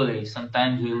footvolley.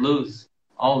 Sometimes we lose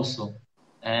also.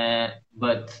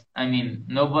 But, I mean,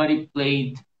 nobody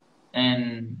played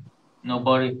and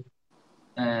nobody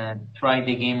tried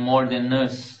the game more than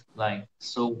us. Like,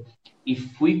 so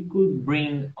if we could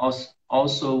bring us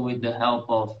also with the help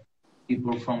of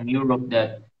people from Europe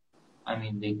that, I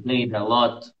mean, they played a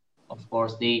lot. Of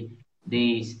course, they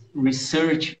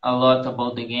research a lot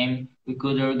about the game. We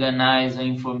could organize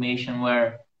information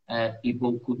where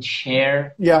people could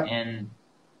share and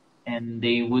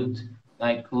they would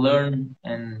like learn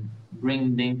and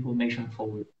bring the information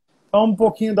forward. Então, um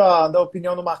pouquinho da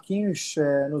opinião do Marquinhos.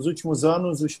 Nos últimos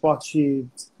anos, o esporte,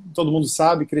 todo mundo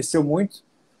sabe, cresceu muito.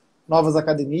 Novas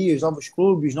academias, novos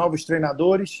clubes, novos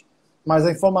treinadores, mas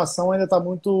a informação ainda está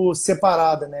muito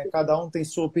separada, né? Cada um tem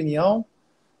sua opinião,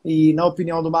 e na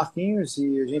opinião do Marquinhos,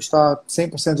 e a gente está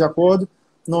 100% de acordo,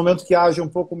 no momento que haja um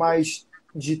pouco mais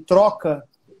de troca,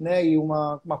 né, e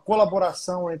uma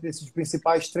colaboração entre esses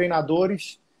principais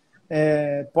treinadores,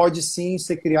 pode sim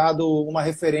ser criado uma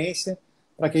referência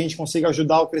para que a gente consiga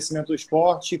ajudar o crescimento do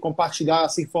esporte e compartilhar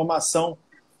essa informação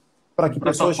para que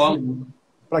pessoas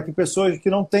que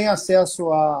não têm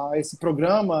acesso a esse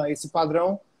programa, a esse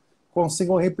padrão,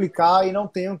 consigam replicar e não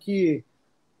tenham que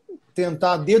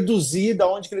tentar deduzir de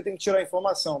onde que ele tem que tirar a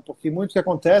informação. Porque muito que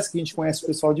acontece, que a gente conhece o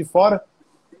pessoal de fora,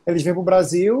 eles vêm para o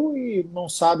Brasil e não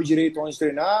sabe direito onde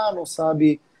treinar, não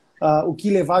sabe o que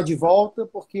levar de volta,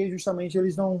 porque justamente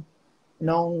eles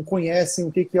não conhecem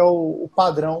o que é o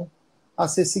padrão a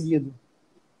ser seguido,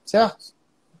 certo?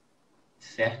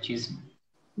 Certíssimo.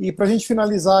 E para a gente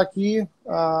finalizar aqui,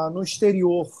 no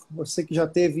exterior, você que já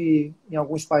teve em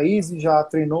alguns países, já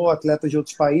treinou atletas de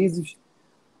outros países,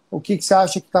 o que você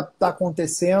acha que está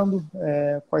acontecendo?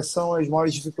 Quais são as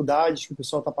maiores dificuldades que o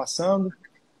pessoal está passando?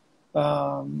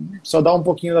 Só dá um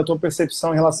pouquinho da tua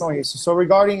percepção em relação a isso. So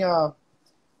regarding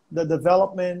the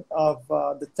development of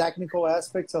the technical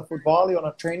aspects of Footvolley on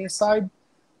a training side,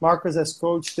 Marcus has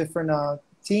coached different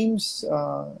teams,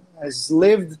 has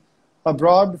lived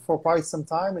abroad for quite some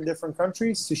time in different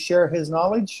countries to share his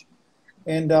knowledge.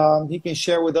 And he can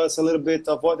share with us a little bit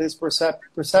of what his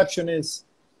perception is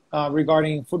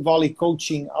regarding Footvolley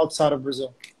coaching outside of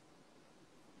Brazil.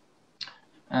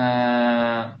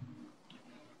 I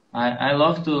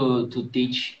love to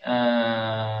teach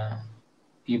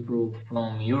people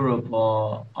from Europe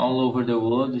or all over the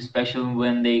world, especially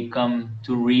when they come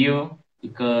to Rio,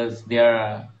 because they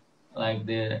are like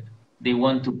they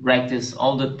want to practice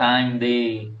all the time.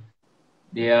 They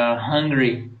are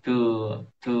hungry to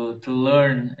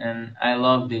learn, and I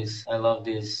love this. I love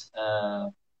this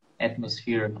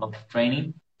atmosphere of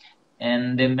training.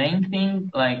 And the main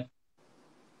thing, like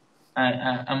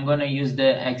I'm gonna use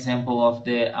the example of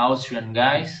the Austrian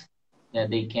guys that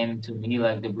they came to me,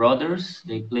 like the brothers.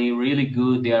 They play really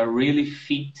good. They are really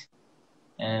fit,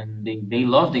 and they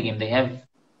love the game. They have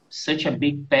such a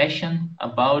big passion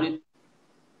about it.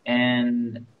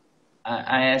 And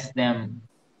I asked them,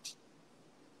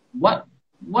 what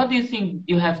do you think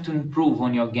you have to improve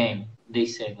on your game? They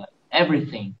said, like,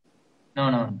 everything.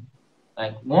 No.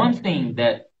 Like, one thing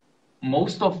that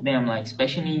most of them, like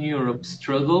especially in Europe,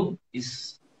 struggle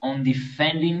is on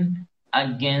defending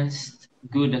against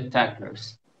good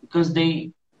attackers, because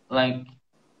they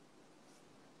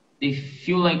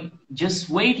feel like just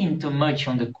waiting too much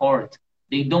on the court.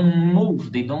 They don't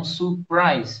move, they don't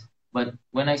surprise. But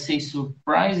when I say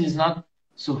surprise, it's not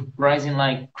surprising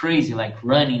like crazy, like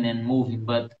running and moving,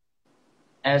 but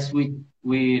as we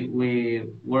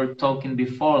were talking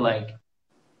before, like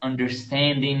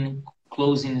understanding,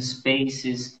 closing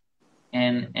spaces,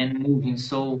 and moving.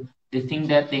 So the thing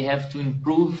that they have to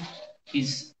improve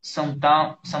is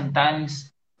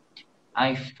sometimes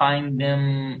I find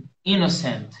them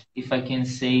innocent, if I can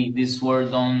say this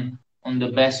word on the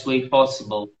best way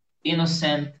possible.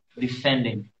 Innocent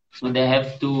defending. So they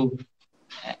have to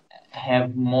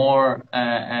have more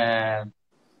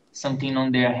something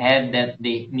on their head that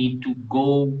they need to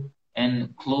go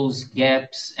and close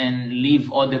gaps and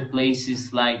leave other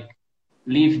places, like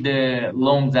leave the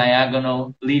long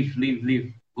diagonal, leave,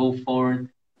 go forward,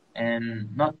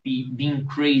 and not being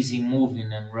crazy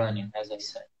moving and running, as I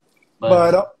said.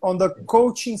 But on the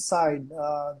coaching side,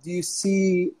 do you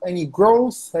see any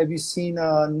growth? Have you seen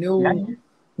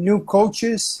new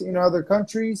coaches in other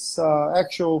countries,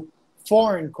 actual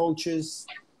foreign coaches?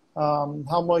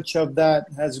 How much of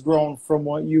that has grown from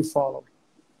what you follow?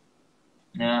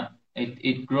 Yeah,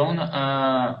 it grown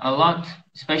a lot,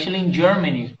 especially in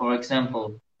Germany, for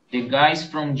example. The guys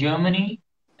from Germany,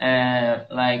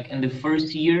 like in the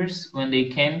first years when they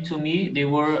came to me, they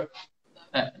were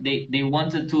they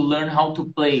wanted to learn how to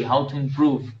play, how to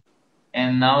improve.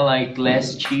 And now, like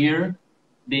last year,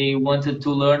 they wanted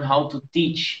to learn how to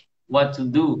teach, what to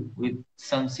do with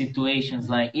some situations,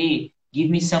 like, hey, give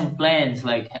me some plans,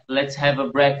 like let's have a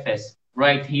breakfast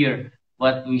right here,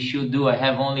 what we should do. I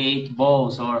have only 8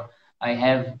 balls, or I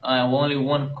have only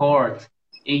 1 court,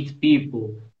 8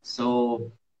 people.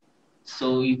 So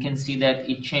you can see that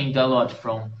it changed a lot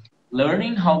from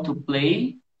learning how to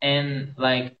play, and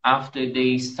like after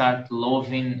they start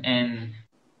loving and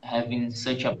having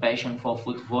such a passion for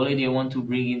Footvolley, they want to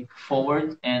bring it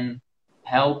forward and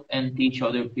help and teach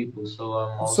other people. So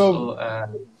I'm also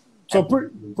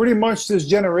pretty much this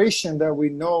generation that we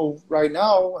know right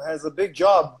now has a big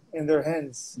job in their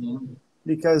hands,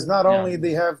 because not only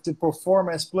they have to perform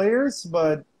as players,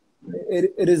 but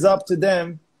it is up to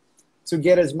them to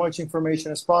get as much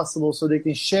information as possible so they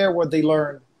can share what they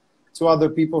learned to other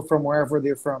people from wherever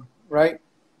they're from, right?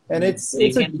 And they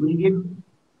can bring it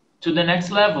to the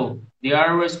next level. They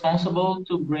are responsible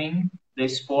to bring the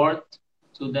sport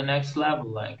to the next level,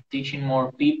 like teaching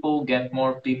more people, get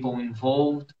more people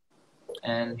involved,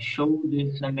 and show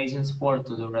this amazing sport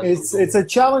to the rest of the world. It's a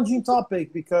challenging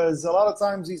topic, because a lot of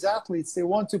times these athletes, they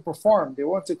want to perform, they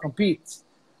want to compete.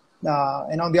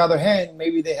 And on the other hand,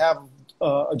 maybe they have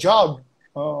a job.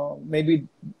 Maybe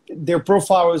their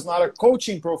profile is not a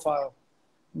coaching profile,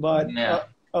 but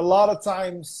a lot of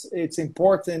times it's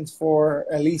important for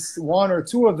at least 1 or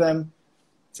 2 of them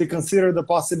to consider the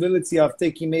possibility of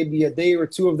taking maybe a day or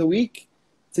 2 of the week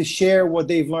to share what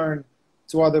they've learned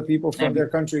to other people from their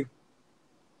country.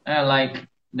 like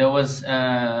there was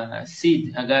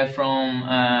Sid, a guy from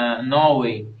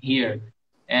Norway here,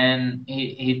 and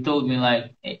he told me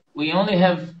like, "Hey, we only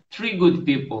have three good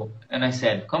people," and I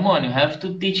said, "Come on, you have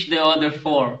to teach the other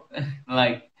four,"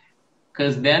 like,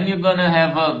 because then you're gonna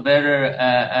have a better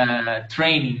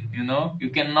training. You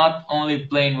cannot only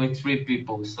play with three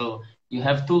people, so you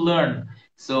have to learn.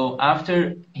 So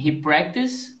after he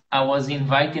practiced, I was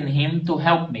inviting him to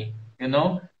help me.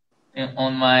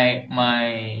 On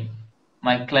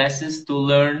my classes to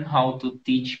learn how to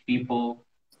teach people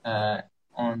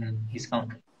on his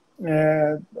country.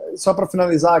 Só para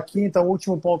finalizar aqui, então, o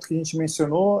último ponto que a gente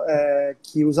mencionou é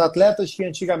que os atletas que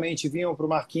antigamente vinham para o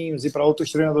Marquinhos e para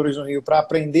outros treinadores no Rio para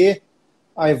aprender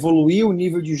a evoluir o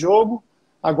nível de jogo,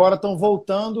 agora estão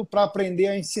voltando para aprender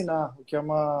a ensinar, o que é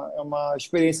uma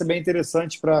experiência bem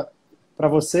interessante para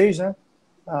vocês, né?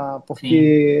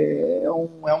 Porque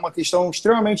é uma questão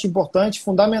extremamente importante,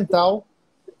 fundamental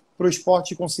para o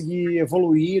esporte conseguir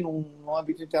evoluir num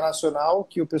âmbito internacional,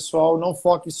 que o pessoal não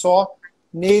foque só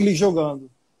neles jogando.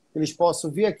 Eles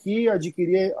possam vir aqui,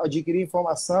 adquirir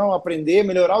informação, aprender,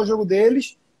 melhorar o jogo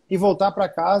deles e voltar para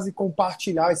casa e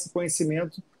compartilhar esse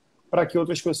conhecimento para que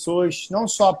outras pessoas não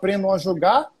só aprendam a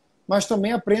jogar, mas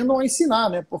também aprendam a ensinar,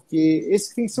 né? Porque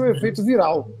esse tem que ser o efeito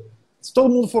viral. Se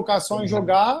todo mundo focar só em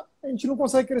jogar, a gente não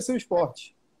consegue crescer o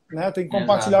esporte, né? Tem que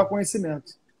compartilhar o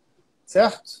conhecimento.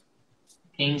 Certo?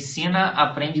 Quem ensina,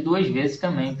 aprende duas vezes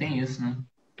também, tem isso, né?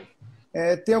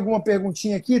 Tem alguma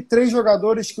perguntinha aqui? 3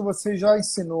 jogadores que você já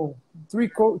ensinou.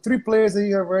 Three players that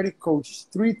you have already coached.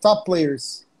 3 top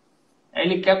players.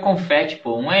 Ele quer confete,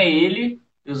 pô. Um é ele,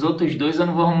 e os outros 2 eu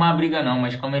não vou arrumar a briga não,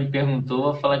 mas como ele perguntou,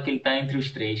 eu vou falar que ele tá entre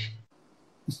os 3.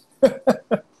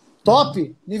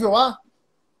 Top? Nível A?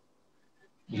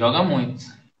 Joga muito.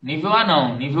 Nível A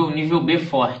não, nível B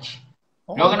forte.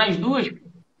 Joga nas duas.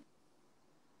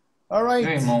 All right.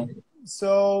 Meu irmão.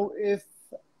 So, if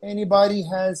anybody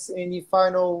has any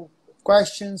final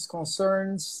questions,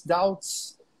 concerns,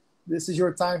 doubts, this is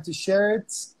your time to share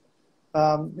it.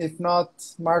 If not,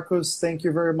 Marcos, thank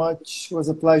you very much. It was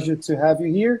a pleasure to have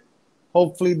you here.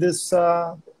 Hopefully this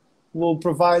will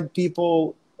provide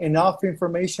people enough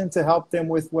information to help them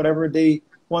with whatever they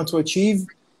want to achieve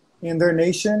in their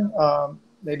nation.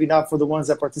 Maybe not for the ones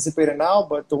that participated now,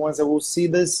 but the ones that will see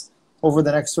this over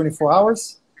the next 24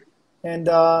 hours. And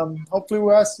hopefully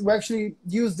we actually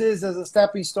use this as a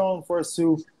stepping stone for us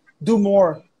to do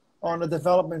more on a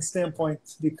development standpoint,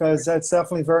 because that's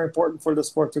definitely very important for the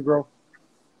sport to grow.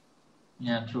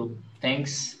 Yeah, true.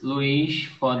 Thanks, Luiz,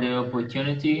 for the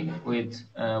opportunity with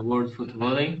World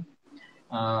Footvolley.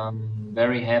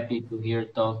 Very happy to hear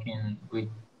talking with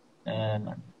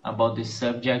about this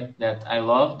subject that I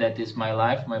love, that is my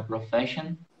life, my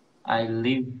profession. I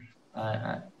live,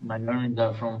 my learnings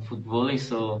are from Footvolley,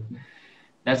 so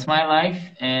that's my life.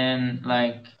 And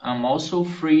like, I'm also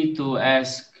free to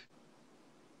ask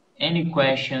any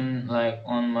question, like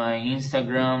on my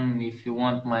Instagram, if you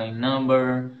want my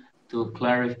number to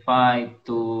clarify,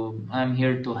 I'm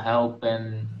here to help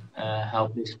and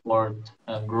help the sport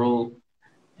grow.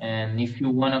 And if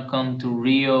you want to come to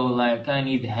Rio, like I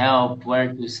need help,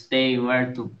 where to stay,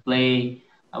 where to play,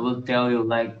 I will tell you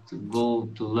like to go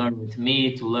to learn with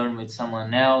me, to learn with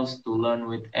someone else, to learn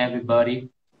with everybody,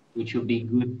 which will be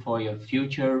good for your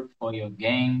future, for your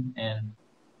game, and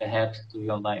perhaps to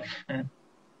your life.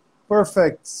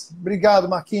 Perfect. Obrigado,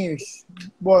 Marquinhos.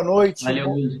 Boa noite.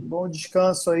 Valeu, bom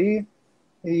descanso aí.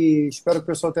 E espero que o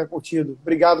pessoal tenha curtido.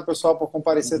 Obrigado, pessoal, por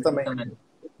comparecer também.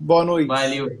 Boa noite.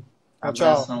 Valeu.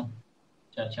 Tchau.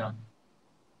 Tchau, tchau.